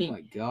so funny. Oh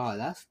my god,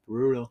 that's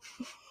brutal.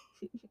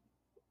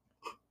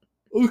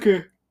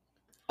 Okay.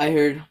 I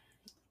heard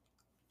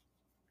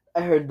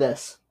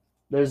this.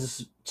 There's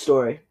this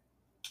story.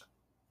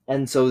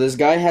 And so this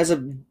guy has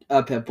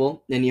a pit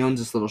bull and he owns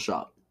this little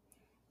shop.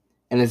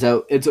 And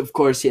it's of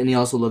course, and he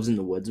also lives in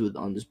the woods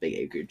on this big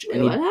acreage.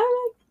 Wait, what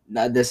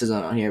happened? This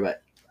isn't on here,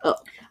 but oh.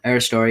 I heard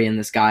a story, and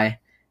this guy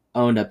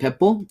owned a pit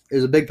bull. It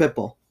was a big pit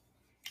bull.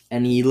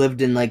 And he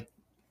lived in like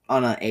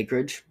on an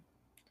acreage.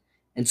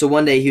 And so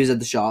one day he was at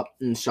the shop,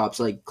 and the shop's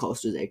like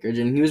close to his acreage,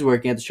 and he was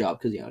working at the shop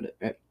because he owned it,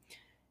 right?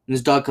 And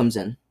his dog comes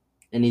in,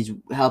 and he's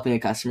helping a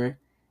customer,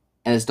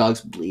 and his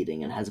dog's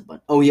bleeding and has a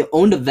bunch. Oh, he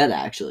owned a vet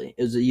actually.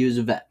 He was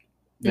a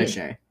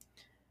veterinary,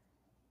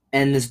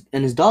 and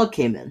his dog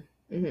came in.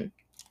 Mm-hmm.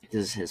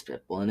 This is his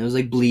pit bull, and it was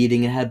like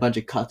bleeding and had a bunch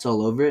of cuts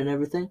all over it and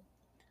everything.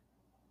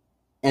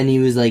 And he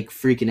was like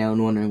freaking out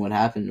and wondering what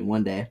happened. And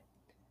one day,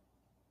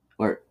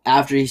 or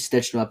after he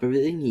stitched him up,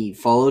 everything, he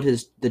followed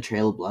the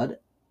trail of blood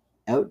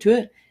out to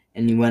it,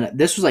 and he went.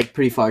 This was like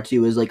pretty far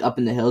too. It was like up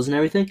in the hills and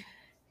everything,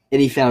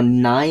 and he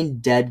found 9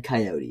 dead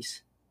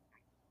coyotes.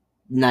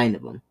 9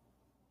 of them,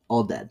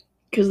 all dead.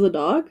 Because of the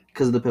dog?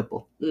 Because of the pit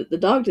bull. The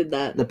dog did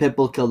that. The pit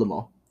bull killed them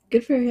all.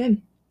 Good for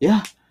him.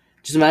 Yeah,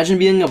 just imagine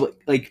being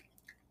like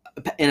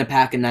in a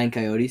pack of 9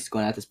 coyotes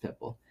going at this pit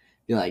bull.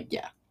 You're like,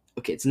 yeah,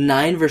 okay, it's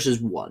 9 versus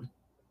 1.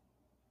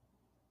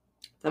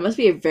 That must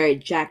be a very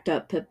jacked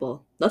up pit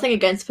bull. Nothing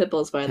against pit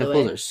bulls, by the way. Pit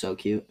bulls are so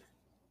cute.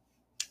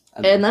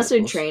 Unless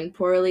they're trained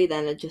poorly,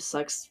 then it just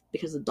sucks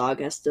because the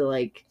dog has to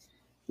like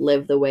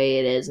live the way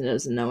it is and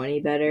doesn't know any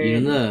better.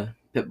 You know the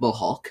pit bull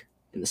Hulk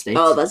in the States?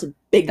 Oh, that's a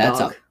big dog.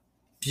 That's a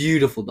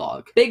beautiful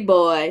dog. Big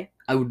boy.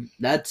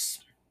 That'd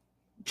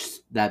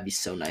be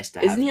so nice to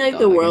have. Isn't he like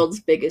the world's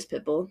biggest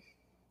pit bull?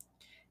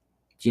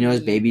 Do you know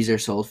his babies are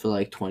sold for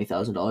like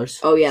 $20,000?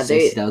 Oh yeah,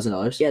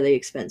 $60,000. Yeah, they're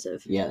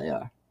expensive. Yeah, they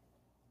are.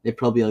 They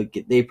probably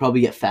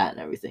get fat and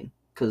everything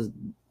because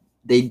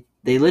they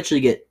literally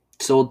get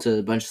sold to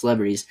a bunch of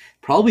celebrities.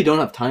 Probably don't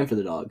have time for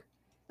the dog.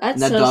 That's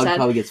and that so dog sad.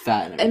 probably gets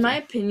fat. And everything. In my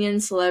opinion,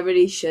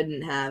 celebrities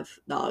shouldn't have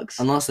dogs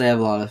unless they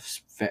have a lot of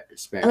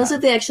spare. Unless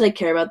if they actually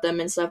care about them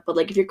and stuff. But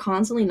like if you're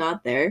constantly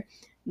not there,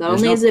 not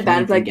only is it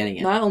bad for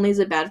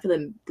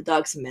the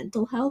dog's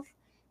mental health,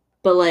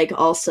 but like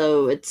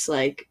also it's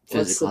like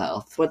physical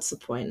health. What's the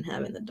point in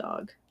having the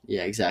dog?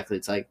 Yeah, exactly.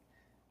 It's like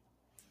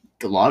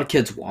a lot of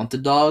kids want the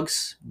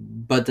dogs,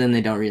 but then they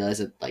don't realize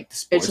that like the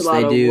sports it's a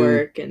lot they do, of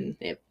work and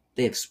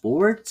they have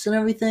sports and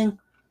everything.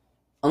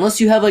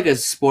 Unless you have like a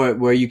sport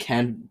where you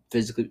can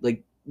physically,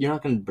 like, you're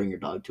not going to bring your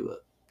dog to a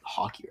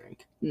hockey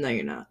rink. No,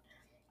 you're not.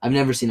 I've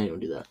never seen anyone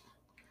do that.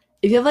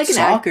 If you have like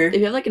soccer, if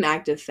you have like an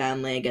active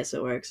family, I guess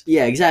it works.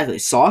 Yeah, exactly.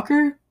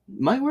 Soccer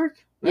might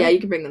work. Right? Yeah, you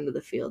can bring them to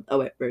the field. Oh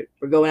wait,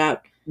 we're going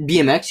out.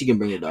 BMX, you can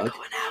bring your We're dog.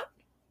 going out.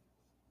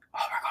 Oh,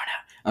 we're going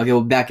out. Okay,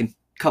 we'll be back in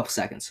a couple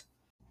seconds.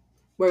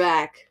 We're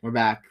back. We're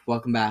back.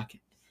 Welcome back.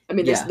 I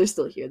mean, Yeah. they're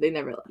still here. They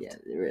never left. Yeah,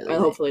 really. Well,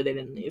 hopefully they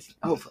didn't leave.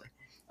 Hopefully.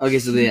 Okay,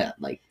 so yeah,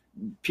 like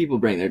people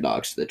bring their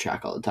dogs to the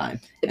track all the time.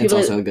 And it's People-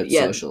 also a good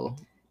yeah. social.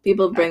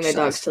 People bring their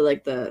exercise. dogs to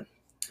like the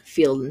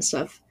field and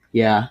stuff.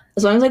 Yeah.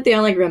 As long as like they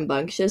aren't like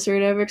rambunctious or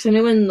whatever. Because I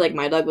knew when like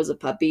my dog was a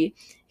puppy,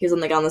 he was on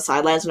the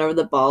sidelines whenever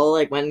the ball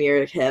like went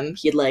near him,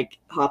 he'd like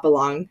hop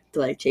along to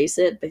like chase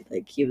it. But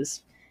like he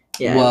was,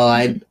 yeah. Well,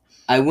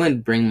 I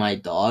wouldn't bring my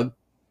dog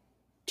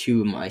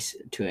to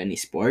any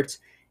sports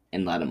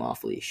and let him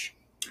off leash.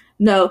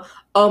 No.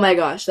 Oh my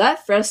gosh,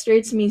 that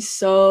frustrates me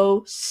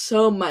so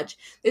much.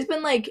 There's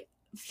been like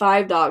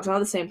 5 dogs, not at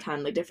the same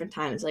time, like different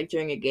times, like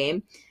during a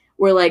game,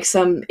 where like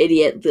some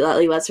idiot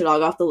like lets their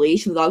dog off the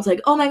leash, and the dog's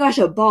like, "Oh my gosh,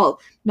 a ball!"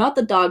 Not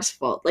the dog's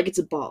fault. Like it's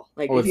a ball.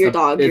 Like if you're a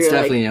dog, it's you're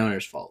definitely like, the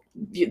owner's fault.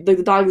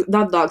 the dog,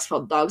 not the dog's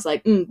fault. The dog's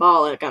like,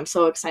 ball. Like I'm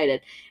so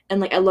excited, and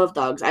like I love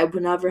dogs. I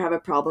would never have a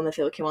problem if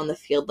it came on the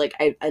field. Like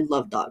I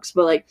love dogs,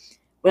 but like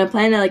when I'm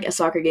playing at like a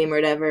soccer game or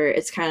whatever,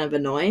 it's kind of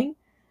annoying.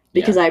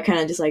 Because I kind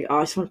of just like,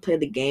 I just want to play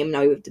the game.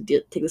 Now we have to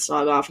take this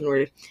dog off, and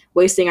we're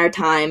wasting our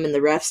time and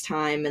the ref's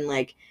time, and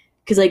like,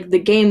 because like the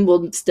game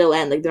will still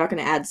end. Like they're not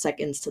going to add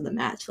seconds to the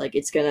match. Like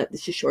it's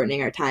just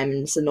shortening our time,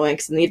 and it's annoying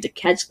because they have to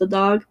catch the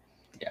dog.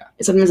 Yeah.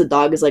 And sometimes the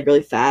dog is like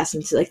really fast,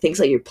 and so, like thinks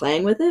like you're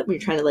playing with it when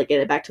you're trying to like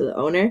get it back to the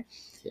owner.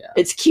 Yeah.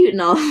 It's cute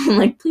and all. I'm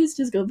like, please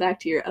just go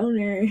back to your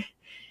owner. And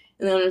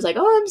the owner's like,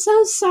 oh, I'm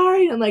so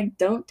sorry. And I'm like,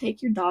 don't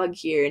take your dog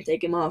here and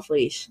take him off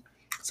leash.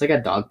 It's like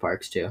at dog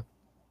parks too.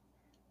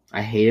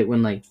 I hate it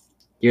when like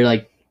you're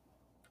like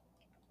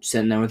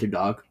sitting there with your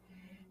dog,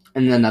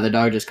 and then another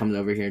dog just comes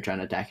over here trying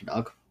to attack your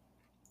dog.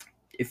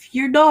 If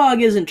your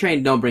dog isn't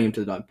trained, don't bring him to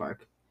the dog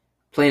park.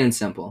 Plain and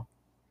simple.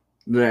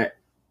 But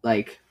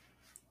like,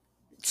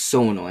 it's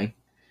so annoying.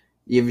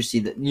 You ever see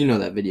that? You know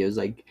that video is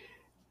like,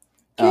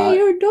 Get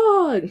your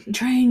dog.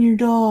 train your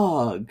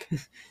dog.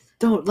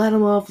 Don't let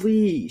him off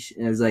leash.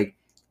 And it's like,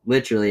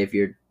 literally, if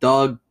your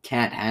dog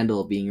can't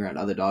handle being around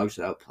other dogs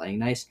without playing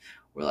nice,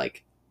 or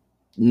like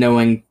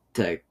knowing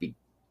to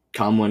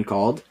become when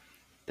called,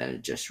 then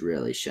it just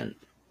really shouldn't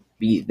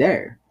be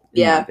there.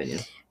 In my opinion.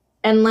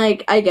 And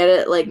like I get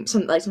it, like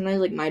sometimes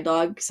like my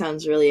dog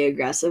sounds really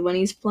aggressive when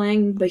he's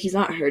playing, but he's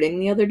not hurting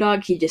the other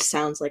dog. He just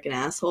sounds like an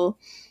asshole.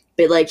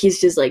 But like he's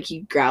just like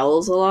he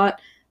growls a lot,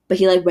 but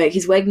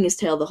he's wagging his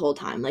tail the whole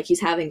time, like he's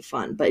having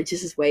fun. But it's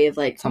just his way of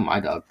like. That's how my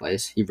dog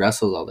plays. He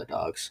wrestles other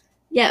dogs.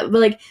 Yeah,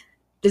 but like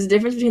there's a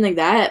difference between like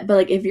that. But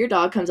like if your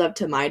dog comes up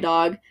to my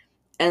dog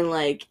and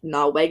like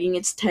not wagging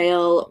its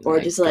tail or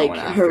Like, just like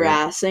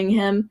harassing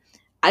him,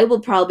 I will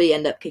probably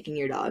end up kicking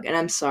your dog, and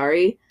I'm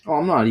sorry. Oh,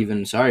 I'm not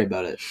even sorry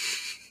about it.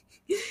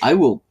 I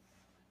will,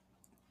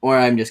 or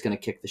I'm just gonna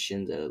kick the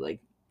shins out of like,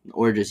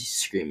 or just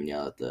scream and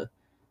yell at the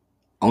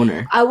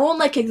owner. I won't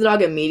like kick the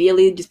dog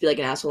immediately, just be like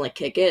an asshole and like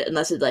kick it,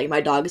 unless it's like my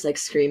dog is like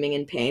screaming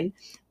in pain.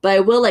 But I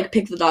will like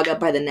pick the dog up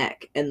by the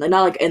neck and like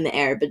not like in the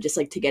air, but just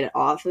like to get it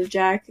off of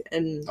Jack.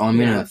 And I'm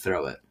gonna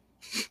throw it.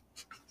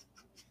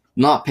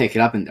 Not pick it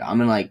up and I'm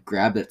gonna like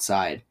grab its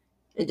side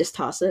and just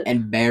toss it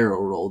and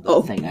barrel roll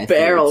that thing. I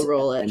barrel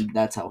roll it, and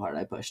that's how hard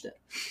I pushed it.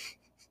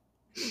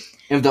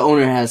 If the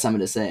owner has something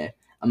to say,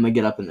 I'm gonna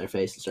get up in their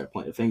face and start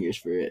pointing fingers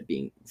for it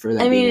being for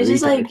that. I mean, it's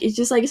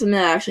just like something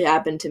that actually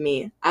happened to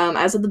me. I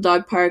was at the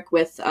dog park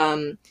with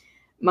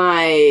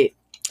my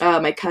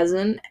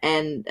cousin,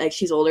 and like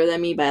she's older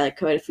than me by like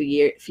quite a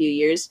few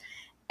years,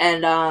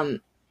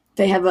 and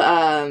they have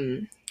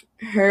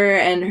her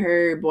and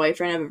her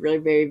boyfriend have a really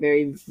very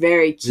very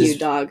very cute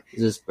dog.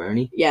 Is this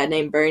Bernie? Yeah,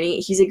 named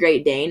Bernie. He's a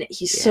Great Dane.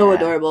 He's so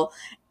adorable.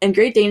 And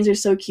Great Danes are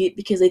so cute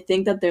because they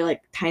think that they're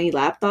like tiny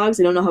lap dogs.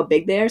 They don't know how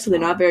big they are, so they're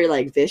not very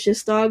like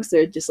vicious dogs.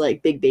 They're just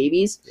like big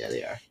babies. Yeah,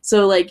 they are.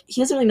 So like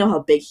he doesn't really know how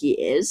big he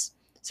is.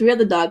 So we had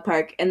the dog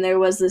park, and there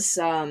was this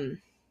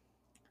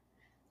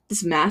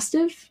this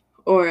Mastiff,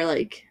 or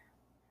like,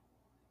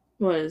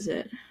 what is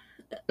it?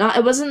 Not.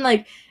 It wasn't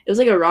like it was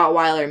like a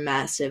Rottweiler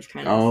Mastiff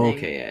kind of thing.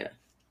 Okay, yeah.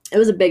 It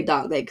was a big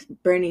dog, like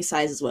Bernie's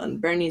size as well, and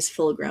Bernie's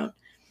full grown.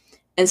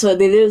 And so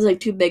there was like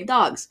 2 big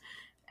dogs.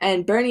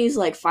 And Bernie's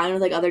like fine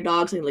with like other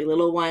dogs, like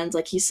little ones.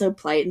 Like he's so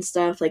polite and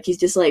stuff. Like he's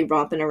just like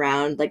romping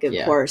around like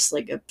a horse,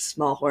 like a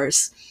small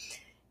horse.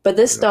 But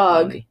this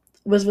dog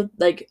was with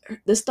like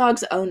this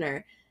dog's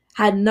owner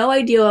had no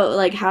idea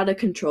like how to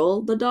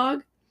control the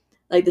dog,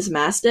 like this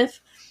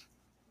Mastiff.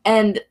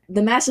 And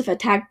the Mastiff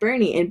attacked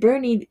Bernie, and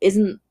Bernie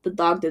isn't the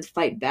dog to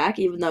fight back,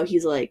 even though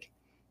he's like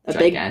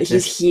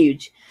he's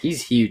huge.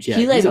 He's huge, yeah.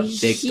 He's a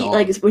big dog.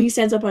 Like when he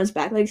stands up on his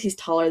back legs, he's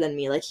taller than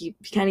me. Like he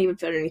can't even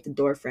fit underneath the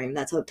door frame.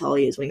 That's how tall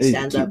he is when he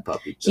stands up.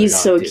 Puppy. He's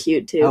so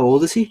cute too. How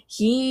old is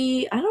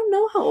he? I don't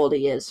know how old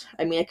he is.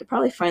 I mean, I could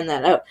probably find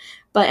that out.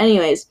 But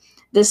anyways,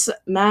 this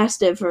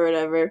Mastiff or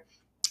whatever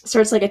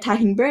starts like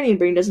attacking Bernie, and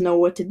Bernie doesn't know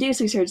what to do,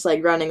 so he starts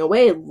like running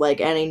away like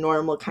any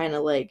normal kind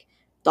of like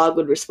dog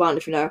would respond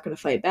if you're not going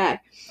to fight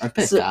back. Aren't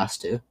they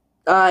fast too?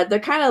 They're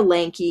kind of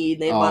lanky.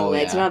 They have long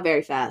legs. Yeah. They're not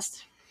very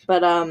fast.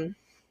 But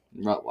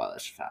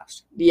Rottweilers are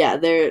fast. Yeah,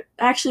 they're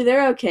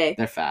okay.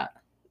 They're fat.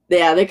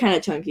 Yeah, they're kind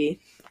of chunky.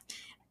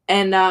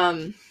 And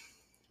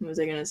what was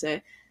I gonna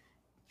say?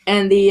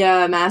 And the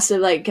Mastiff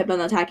like kept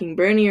on attacking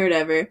Bernie or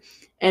whatever,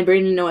 and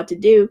Bernie didn't know what to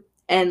do.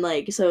 And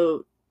like,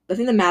 so I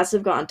think the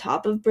Mastiff got on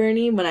top of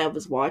Bernie when I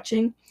was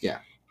watching. Yeah.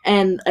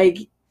 And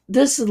like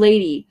this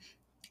lady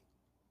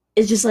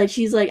is just like,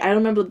 she's like, I don't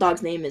remember what the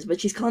dog's name is,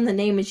 but she's calling the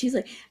name and she's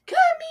like, come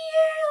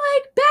here,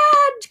 like,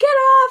 bad, get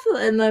off.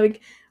 And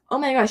like, oh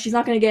my gosh, she's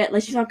not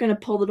gonna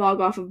pull the dog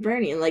off of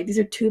Bernie. And like, these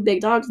are two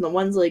big dogs and the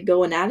one's like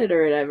going at it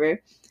or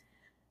whatever.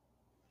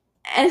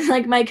 And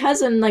like my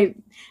cousin like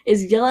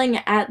is yelling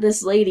at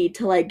this lady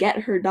to like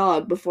get her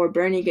dog before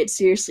Bernie gets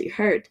seriously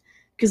hurt.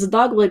 Because the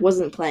dog like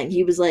wasn't playing.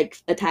 He was like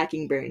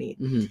attacking Bernie.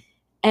 Mm-hmm.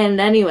 And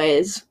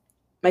anyways,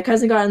 my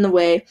cousin got in the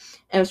way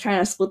and was trying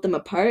to split them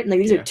apart. And like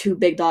these are two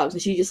big dogs.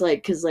 And she just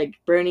like, because like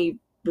Bernie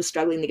was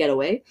struggling to get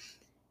away.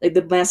 Like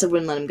the Mastiff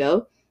wouldn't let him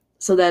go.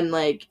 So then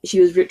like she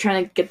was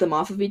trying to get them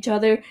off of each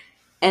other.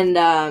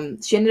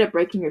 And she ended up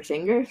breaking her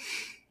finger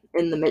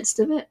in the midst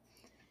of it.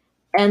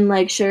 And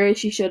like sure,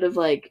 she should have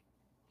like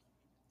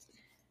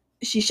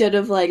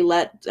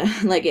let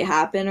like it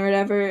happen or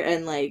whatever.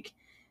 And like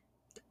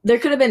there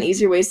could have been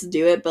easier ways to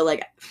do it, but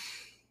like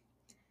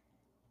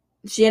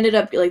she ended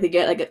up like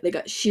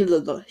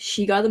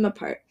she got them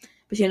apart,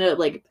 but she ended up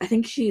like I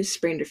think she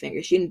sprained her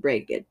finger. She didn't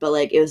break it, but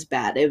like it was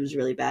bad. It was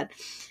really bad.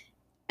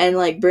 And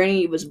like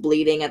Bernie was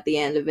bleeding at the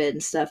end of it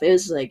and stuff. It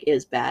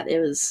was bad. It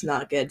was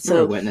not good.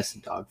 So I witnessed a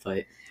dog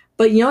fight.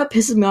 But you know what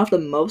pisses me off the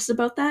most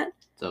about that?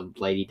 The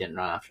lady didn't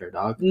run after her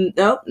dog?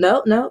 No.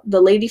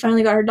 The lady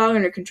finally got her dog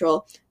under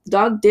control. The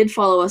dog did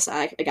follow us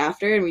like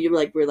after, and we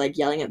were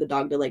yelling at the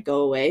dog to like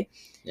go away.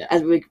 Yeah.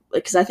 As we,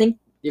 because I think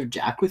you have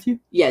Jack with you.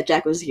 Yeah,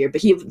 Jack was here, but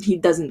he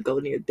doesn't go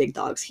near big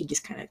dogs. He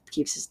just kind of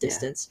keeps his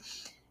distance.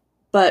 Yeah.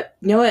 But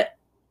you know what?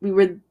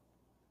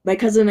 My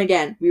cousin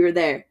again. We were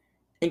there,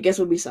 and guess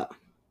what we saw?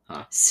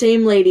 Huh.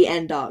 Same lady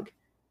and dog.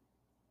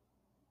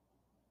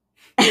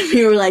 And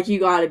we were like, you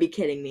gotta be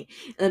kidding me.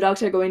 And the dog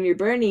started going near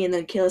Bernie, and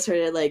then Kayla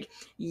started, like,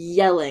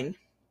 yelling.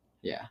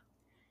 Yeah.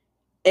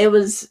 It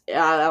was,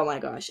 oh my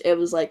gosh. It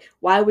was like,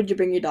 why would you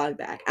bring your dog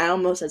back? I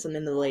almost said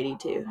something to the lady,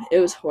 too. It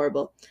was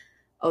horrible.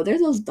 Oh, there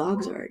those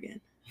dogs are again.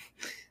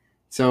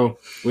 So,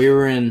 we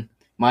were in,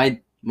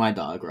 my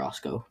dog,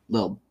 Roscoe,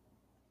 little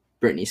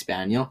Brittany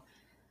Spaniel.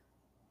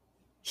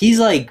 He's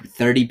like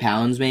 30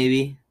 pounds,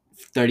 maybe,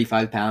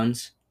 35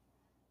 pounds.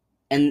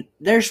 And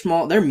they're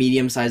small, they're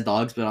medium-sized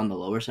dogs, but on the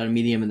lower side of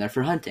medium, and they're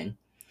for hunting.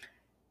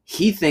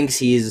 He thinks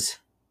he's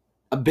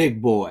a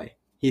big boy.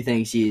 He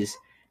thinks he's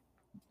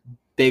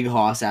big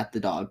hoss at the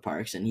dog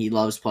parks, and he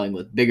loves playing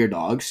with bigger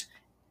dogs.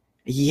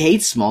 He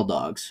hates small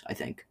dogs, I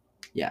think.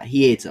 Yeah,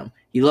 he hates them.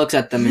 He looks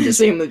at them and just...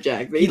 Same with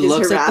Jack, but he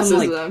just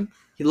harasses them.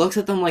 He looks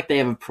at them like they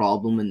have a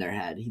problem in their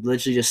head. He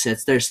literally just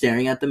sits there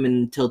staring at them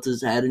and tilts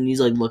his head, and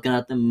he's like looking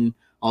at them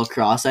all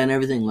cross-eyed and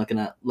everything, looking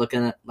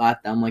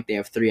at them like they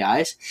have three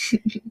eyes.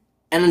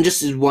 And I'm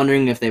just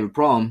wondering if they have a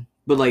problem.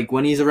 But, like,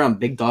 when he's around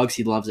big dogs,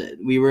 he loves it.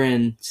 We were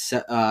in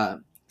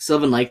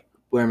Sylvan Lake,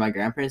 where my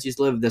grandparents used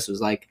to live. This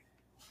was, like,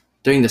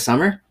 during the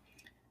summer.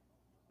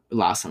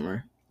 Last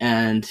summer.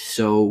 And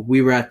so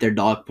we were at their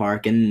dog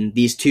park, and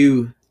these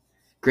two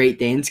Great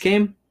Danes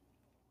came.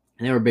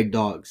 And they were big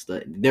dogs.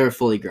 They were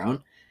fully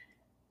grown.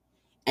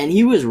 And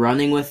he was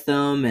running with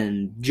them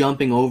and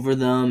jumping over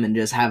them and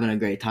just having a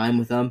great time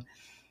with them.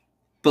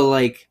 But,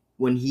 like,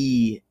 when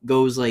he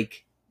goes,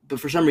 like... But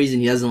for some reason,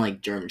 he doesn't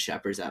like German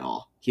Shepherds at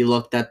all. He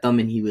looked at them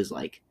and he was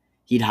like,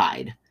 he'd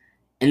hide.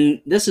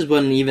 And this is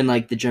when even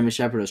like the German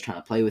Shepherd was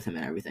trying to play with him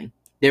and everything.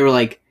 They were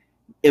like,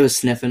 it was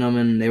sniffing them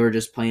and they were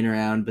just playing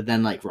around. But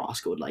then like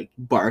Roscoe would like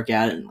bark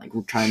at it and like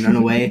try and run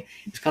away.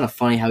 It's kind of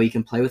funny how he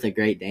can play with a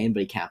Great Dane,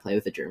 but he can't play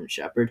with a German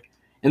Shepherd.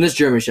 And this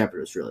German Shepherd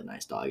was a really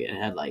nice dog. It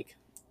had like,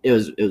 it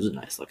was a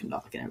nice looking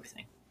dog and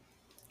everything.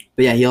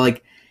 But yeah,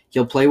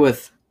 he'll play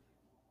with,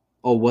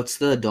 what's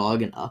the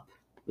dog in Up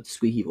with the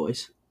squeaky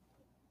voice?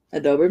 A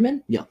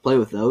Doberman? Yeah, play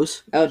with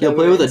those. Oh, he'll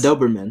play with a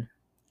Doberman,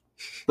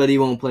 but he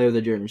won't play with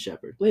a German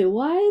Shepherd. Wait,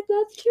 why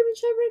that's German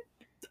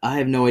Shepherd? I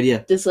have no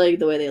idea. Just like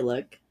the way they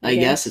look. I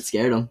guess it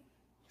scared him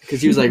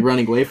because he was like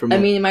running away from it. I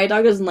mean, my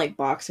dog doesn't like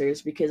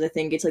boxers because I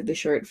think it's like the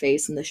short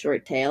face and the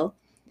short tail.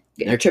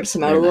 It trips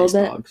him out a little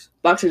bit. Dogs.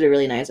 Boxers are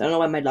really nice. I don't know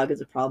why my dog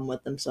has a problem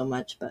with them so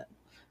much, but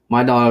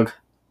my dog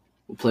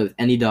will play with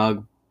any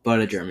dog but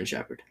a German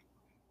Shepherd.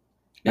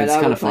 My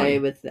dog will play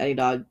with any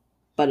dog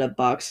but a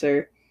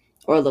boxer.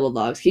 Or little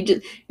dogs. He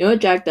just, you know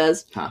what Jack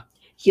does? Huh.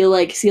 He'll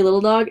like see a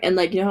little dog and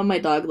like, you know how my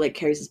dog like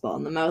carries his ball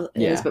in the mouth,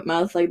 in his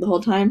mouth like the whole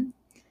time.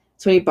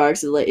 So when he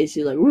barks, it's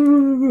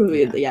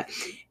like yeah.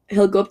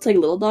 He'll go up to like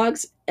little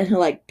dogs and he'll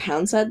like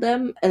pounce at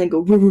them and then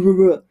go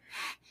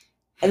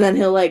and then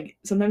he'll like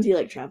sometimes he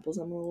like tramples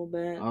them a little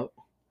bit. Oh.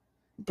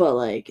 But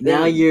like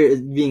now you're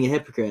being a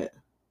hypocrite.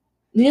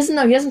 He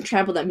doesn't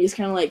trample them. He's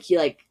kind of like he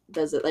like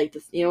does it like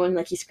when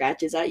like he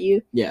scratches at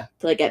you to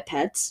like get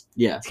pets.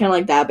 Yeah, it's kind of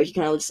like that, but he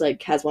kind of just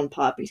like has one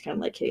paw. He's kind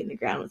of like hitting the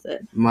ground with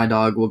it. My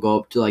dog will go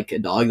up to like a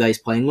dog that he's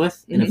playing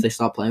with, and if they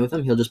stop playing with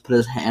him, he'll just put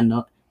his hand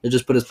He'll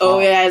just put his Oh paw.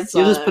 yeah, I saw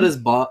He'll just that. put his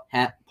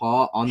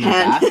paw on their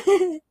back.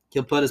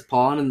 He'll put his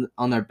paw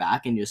on their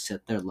back and just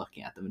sit there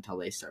looking at them until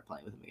they start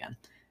playing with him again.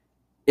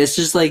 It's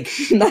just like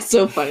That's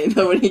so funny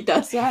though when he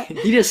does that.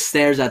 he just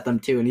stares at them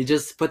too, and he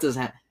just puts his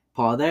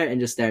paw there and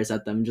just stares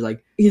at them, just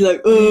like He's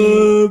like,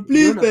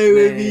 please play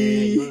with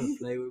me. You wanna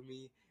play with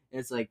me? And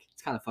it's like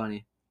it's kind of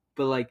funny,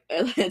 but like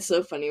It's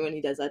so funny when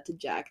he does that to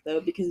Jack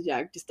though, because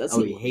Jack just doesn't.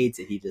 oh, he hates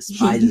it. He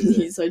despises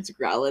He it, starts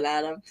growling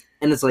at him.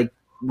 and it's like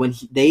when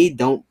they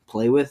don't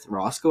play with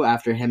Roscoe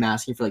after him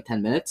asking for like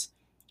 10 minutes,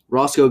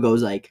 Roscoe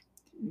goes like,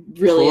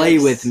 Really play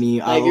with me,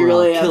 like, I you're will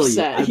really kill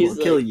upset. you. I He's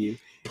will kill like, you.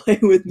 play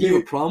with You have a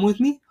me. problem with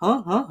me?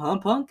 Huh,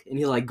 punk? And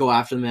he'll like go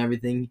after them and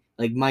everything.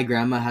 Like my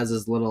grandma has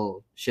this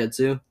little Shih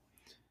Tzu.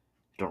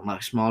 Don't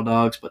like small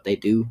dogs, but they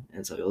do. And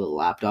it's like a little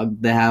lap dog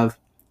they have.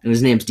 And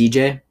his name's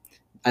DJ.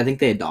 I think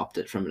they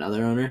adopted it from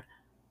another owner.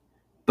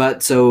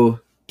 But so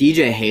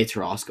DJ hates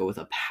Roscoe with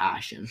a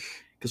passion.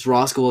 Because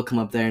Roscoe will come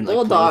up there and like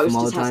Little play with dogs him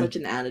all just the have time. such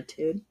an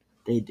attitude.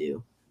 They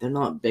do. They're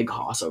not big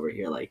hoss over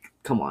here. Like,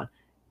 come on.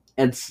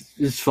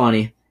 It's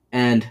funny.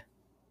 And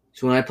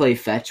so when I play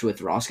fetch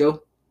with Roscoe, he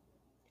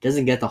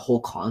doesn't get the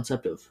whole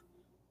concept of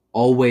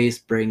always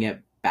bring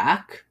it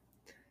back.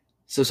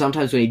 So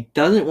sometimes when he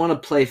doesn't want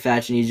to play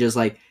fetch and he's just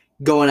like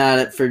going at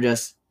it for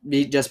just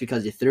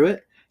because you threw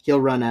it,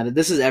 he'll run at it.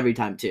 This is every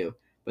time too.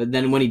 But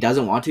then when he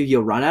doesn't want to,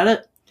 he'll run at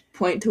it.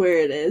 Point to where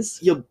it is.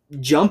 He'll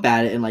jump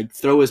at it and like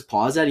throw his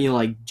paws at it. And he'll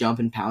like jump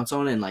and pounce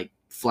on it and like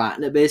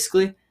flatten it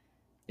basically.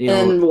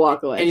 And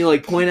walk away. And he'll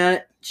like point at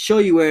it, show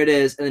you where it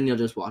is, and then he'll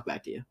just walk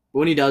back to you. But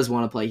when he does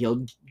want to play,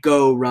 he'll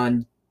go,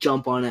 run,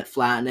 jump on it,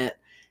 flatten it,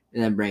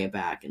 and then bring it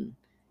back, and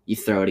you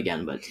throw it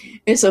again. But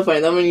it's so funny.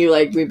 Then when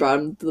we brought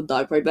him to the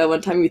dog park, that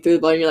one time you threw the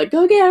ball and you're like,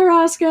 go get it,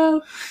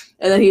 Roscoe.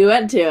 And then he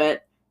went to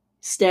it,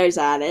 stares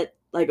at it,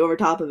 like over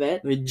top of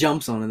it. he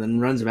jumps on it and then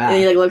runs back.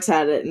 And he like looks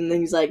at it and then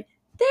he's like,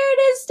 there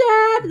it is,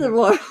 Dad. And the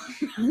boy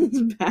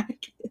runs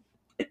back.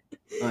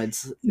 Oh,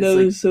 it's That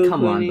like, was so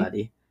come funny. on,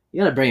 buddy.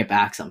 You gotta bring it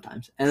back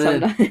sometimes. And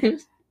then,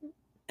 Sometimes.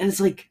 and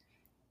it's like,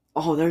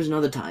 oh, there's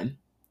another time.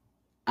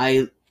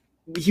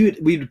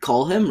 We'd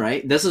call him,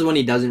 right? This is when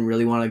he doesn't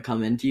really want to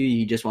come into you.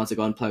 He just wants to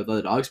go and play with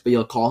other dogs. But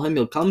you'll call him,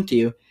 he'll come to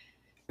you,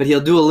 but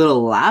he'll do a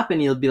little lap and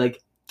he'll be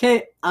like,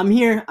 okay, I'm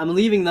here. I'm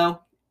leaving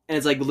though. And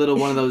it's like a little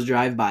one of those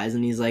drive-bys.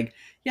 And he's like,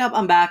 yep,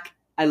 I'm back.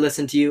 I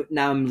listened to you.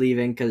 Now I'm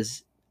leaving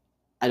because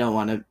I don't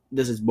want to.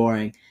 This is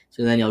boring.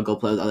 So then he'll go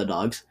play with other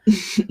dogs.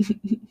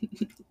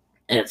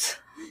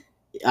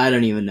 I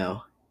don't even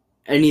know.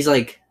 And he's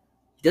like,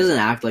 he doesn't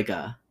act like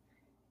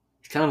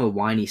he's kind of a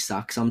whiny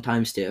suck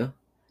sometimes too.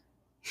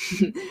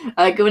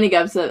 I like when he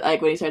gets to,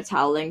 like when he starts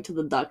howling to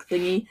the duck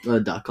thingy. The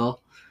duck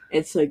call.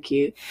 It's so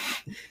cute.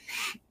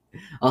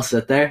 I'll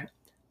sit there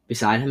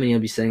beside him and he'll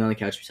be sitting on the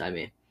couch beside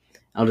me.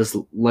 I'll just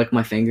lick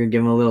my finger and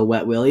give him a little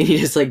wet willy. He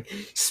just like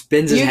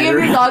spins his You head give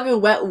your around. dog a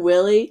wet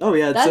willy? Oh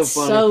yeah, it's That's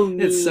so funny. so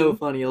mean. It's so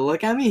funny. He'll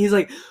look at me. He's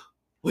like,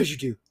 "What'd you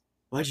do?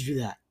 Why'd you do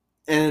that?"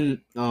 And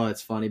oh,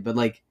 it's funny. But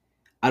like,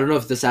 I don't know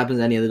if this happens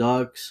to any of the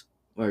dogs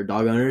or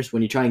dog owners.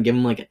 When you try and give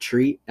them like a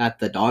treat at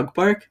the dog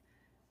park,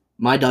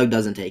 my dog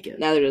doesn't take it.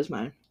 Neither does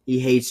mine. He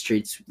hates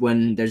treats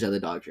when there's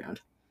other dogs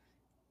around.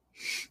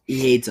 He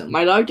hates them.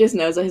 My dog just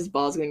knows that his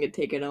ball's gonna get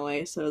taken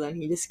away, so then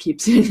he just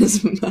keeps it in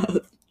his mouth.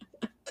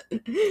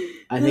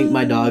 I think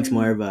my dog's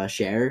more of a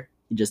sharer.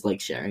 He just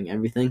likes sharing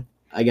everything,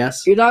 I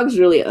guess. Your dog's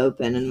really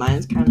open, and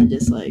mine's kind of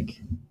just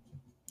like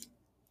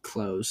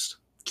Closed.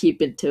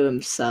 keep it to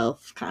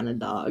himself kind of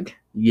dog.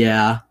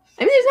 Yeah.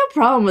 I mean, there's no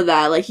problem with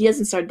that. Like, he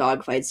doesn't start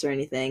dog fights or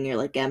anything, or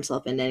like get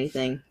himself into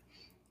anything.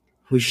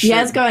 We should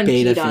has gotten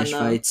beta peed on, fish though.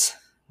 fights.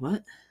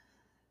 What?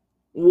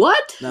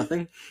 What?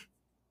 Nothing?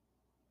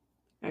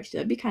 Actually,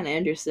 that'd be kind of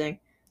interesting.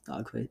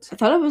 Dog fights. I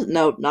thought it was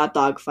no, not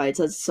dog fights.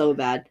 That's so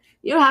bad.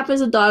 You know what happens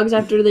to dogs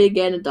after they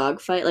get in a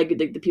dog fight? Like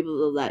the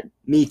people that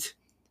Meat.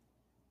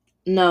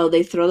 no,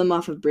 they throw them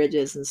off of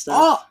bridges and stuff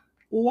Oh!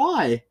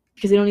 Why?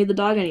 because they don't need the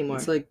dog anymore.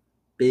 It's like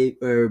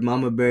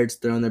mama birds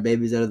throwing their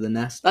babies out of the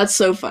nest. That's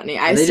so funny.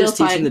 Are they just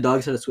teaching the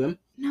dogs how to swim?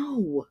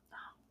 No,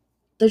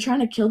 they're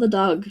trying to kill the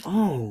dog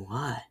Oh,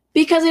 why?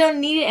 because they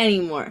don't need it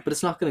anymore. But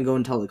it's not going to go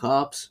and tell the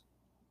cops.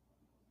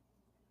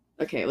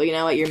 Okay, well, you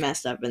know what? You're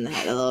messed up in the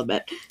head a little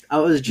bit. I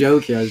was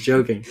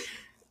joking.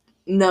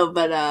 No,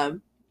 but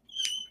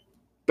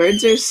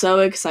birds are so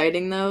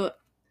exciting though.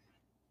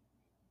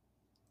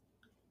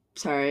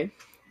 Sorry.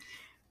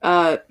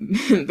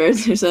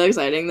 Birds are so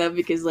exciting though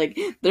because like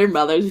their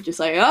mothers are just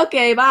like,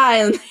 okay, bye,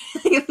 and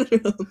they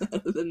throw them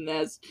out of the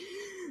nest.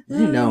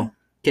 No.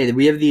 Okay,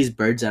 we have these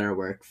birds at our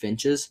work,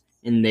 finches,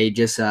 and they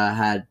just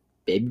had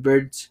baby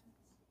birds,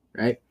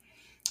 right?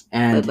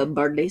 And the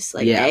birdies,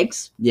 like yeah.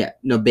 eggs. yeah,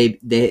 no, baby,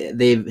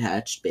 they've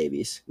hatched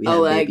babies. We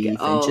have baby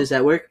finches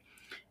at work,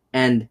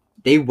 and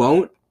they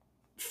won't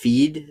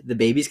feed the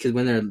babies because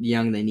when they're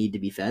young, they need to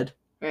be fed.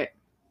 Right.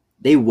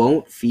 They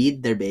won't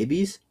feed their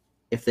babies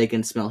if they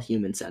can smell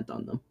human scent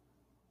on them.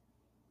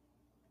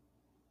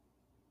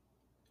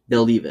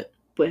 They'll leave it.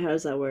 Wait, how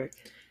does that work?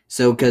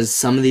 So, because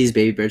some of these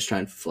baby birds try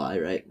and fly,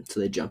 right? So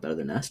they jump out of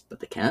their nest, but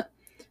they can't.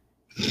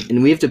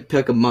 And we have to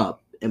pick them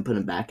up and put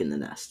them back in the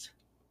nest.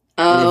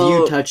 And if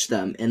you Oh, touch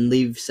them and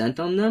leave scent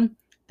on them,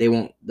 they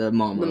won't. The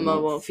mama The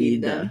mom won't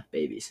feed them. the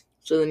babies.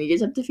 So then you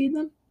just have to feed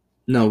them?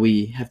 No,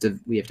 we have to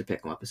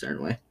pick them up a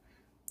certain way.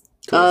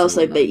 Oh, so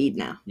like they eat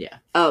now? Yeah.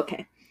 Oh,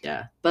 okay.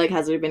 Yeah. But like,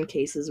 has there been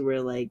cases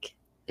where like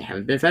They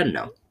haven't been fed?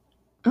 No.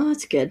 Oh,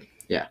 that's good.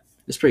 Yeah,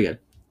 it's pretty good.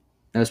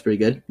 That was pretty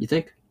good. You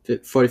think?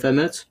 45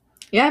 minutes?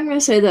 Yeah, I'm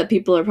gonna say that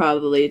people are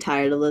probably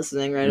tired of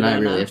listening right And I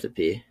about really now. have to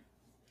pee.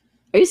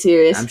 Are you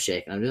serious? I'm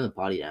shaking. I'm doing the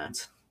potty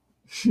dance.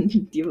 Do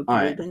you have a potty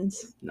Alright.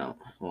 dance? No.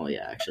 Well,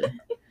 yeah, actually.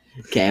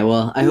 Okay,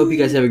 well, I hope you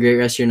guys have a great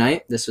rest of your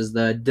night. This was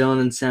the Dylan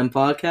and Sam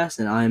podcast,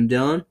 and I'm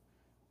Dylan.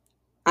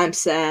 I'm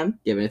Sam. Do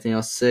you have anything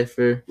else to say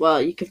for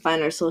Well, you can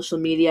find our social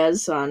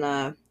medias on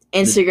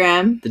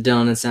Instagram. the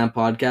Dylan and Sam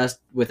podcast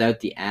without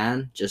the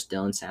 "and", just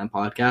Dylan Sam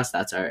podcast?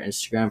 That's our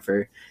Instagram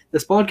for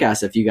this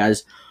podcast. If you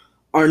guys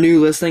are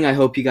new listening, I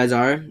hope you guys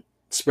are.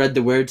 Spread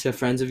the word to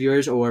friends of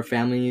yours or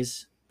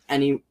families,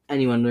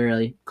 anyone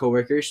really,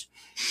 coworkers.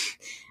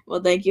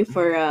 Well, thank you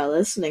for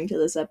listening to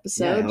this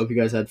episode. Yeah, I hope you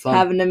guys had fun.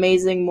 Have an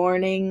amazing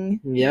morning.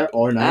 Yeah,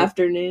 or night.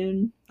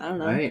 Afternoon. I don't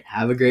know. All right.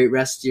 Have a great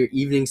rest of your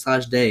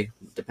evening/day,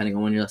 depending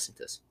on when you're listening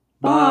to this.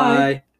 Bye. Bye.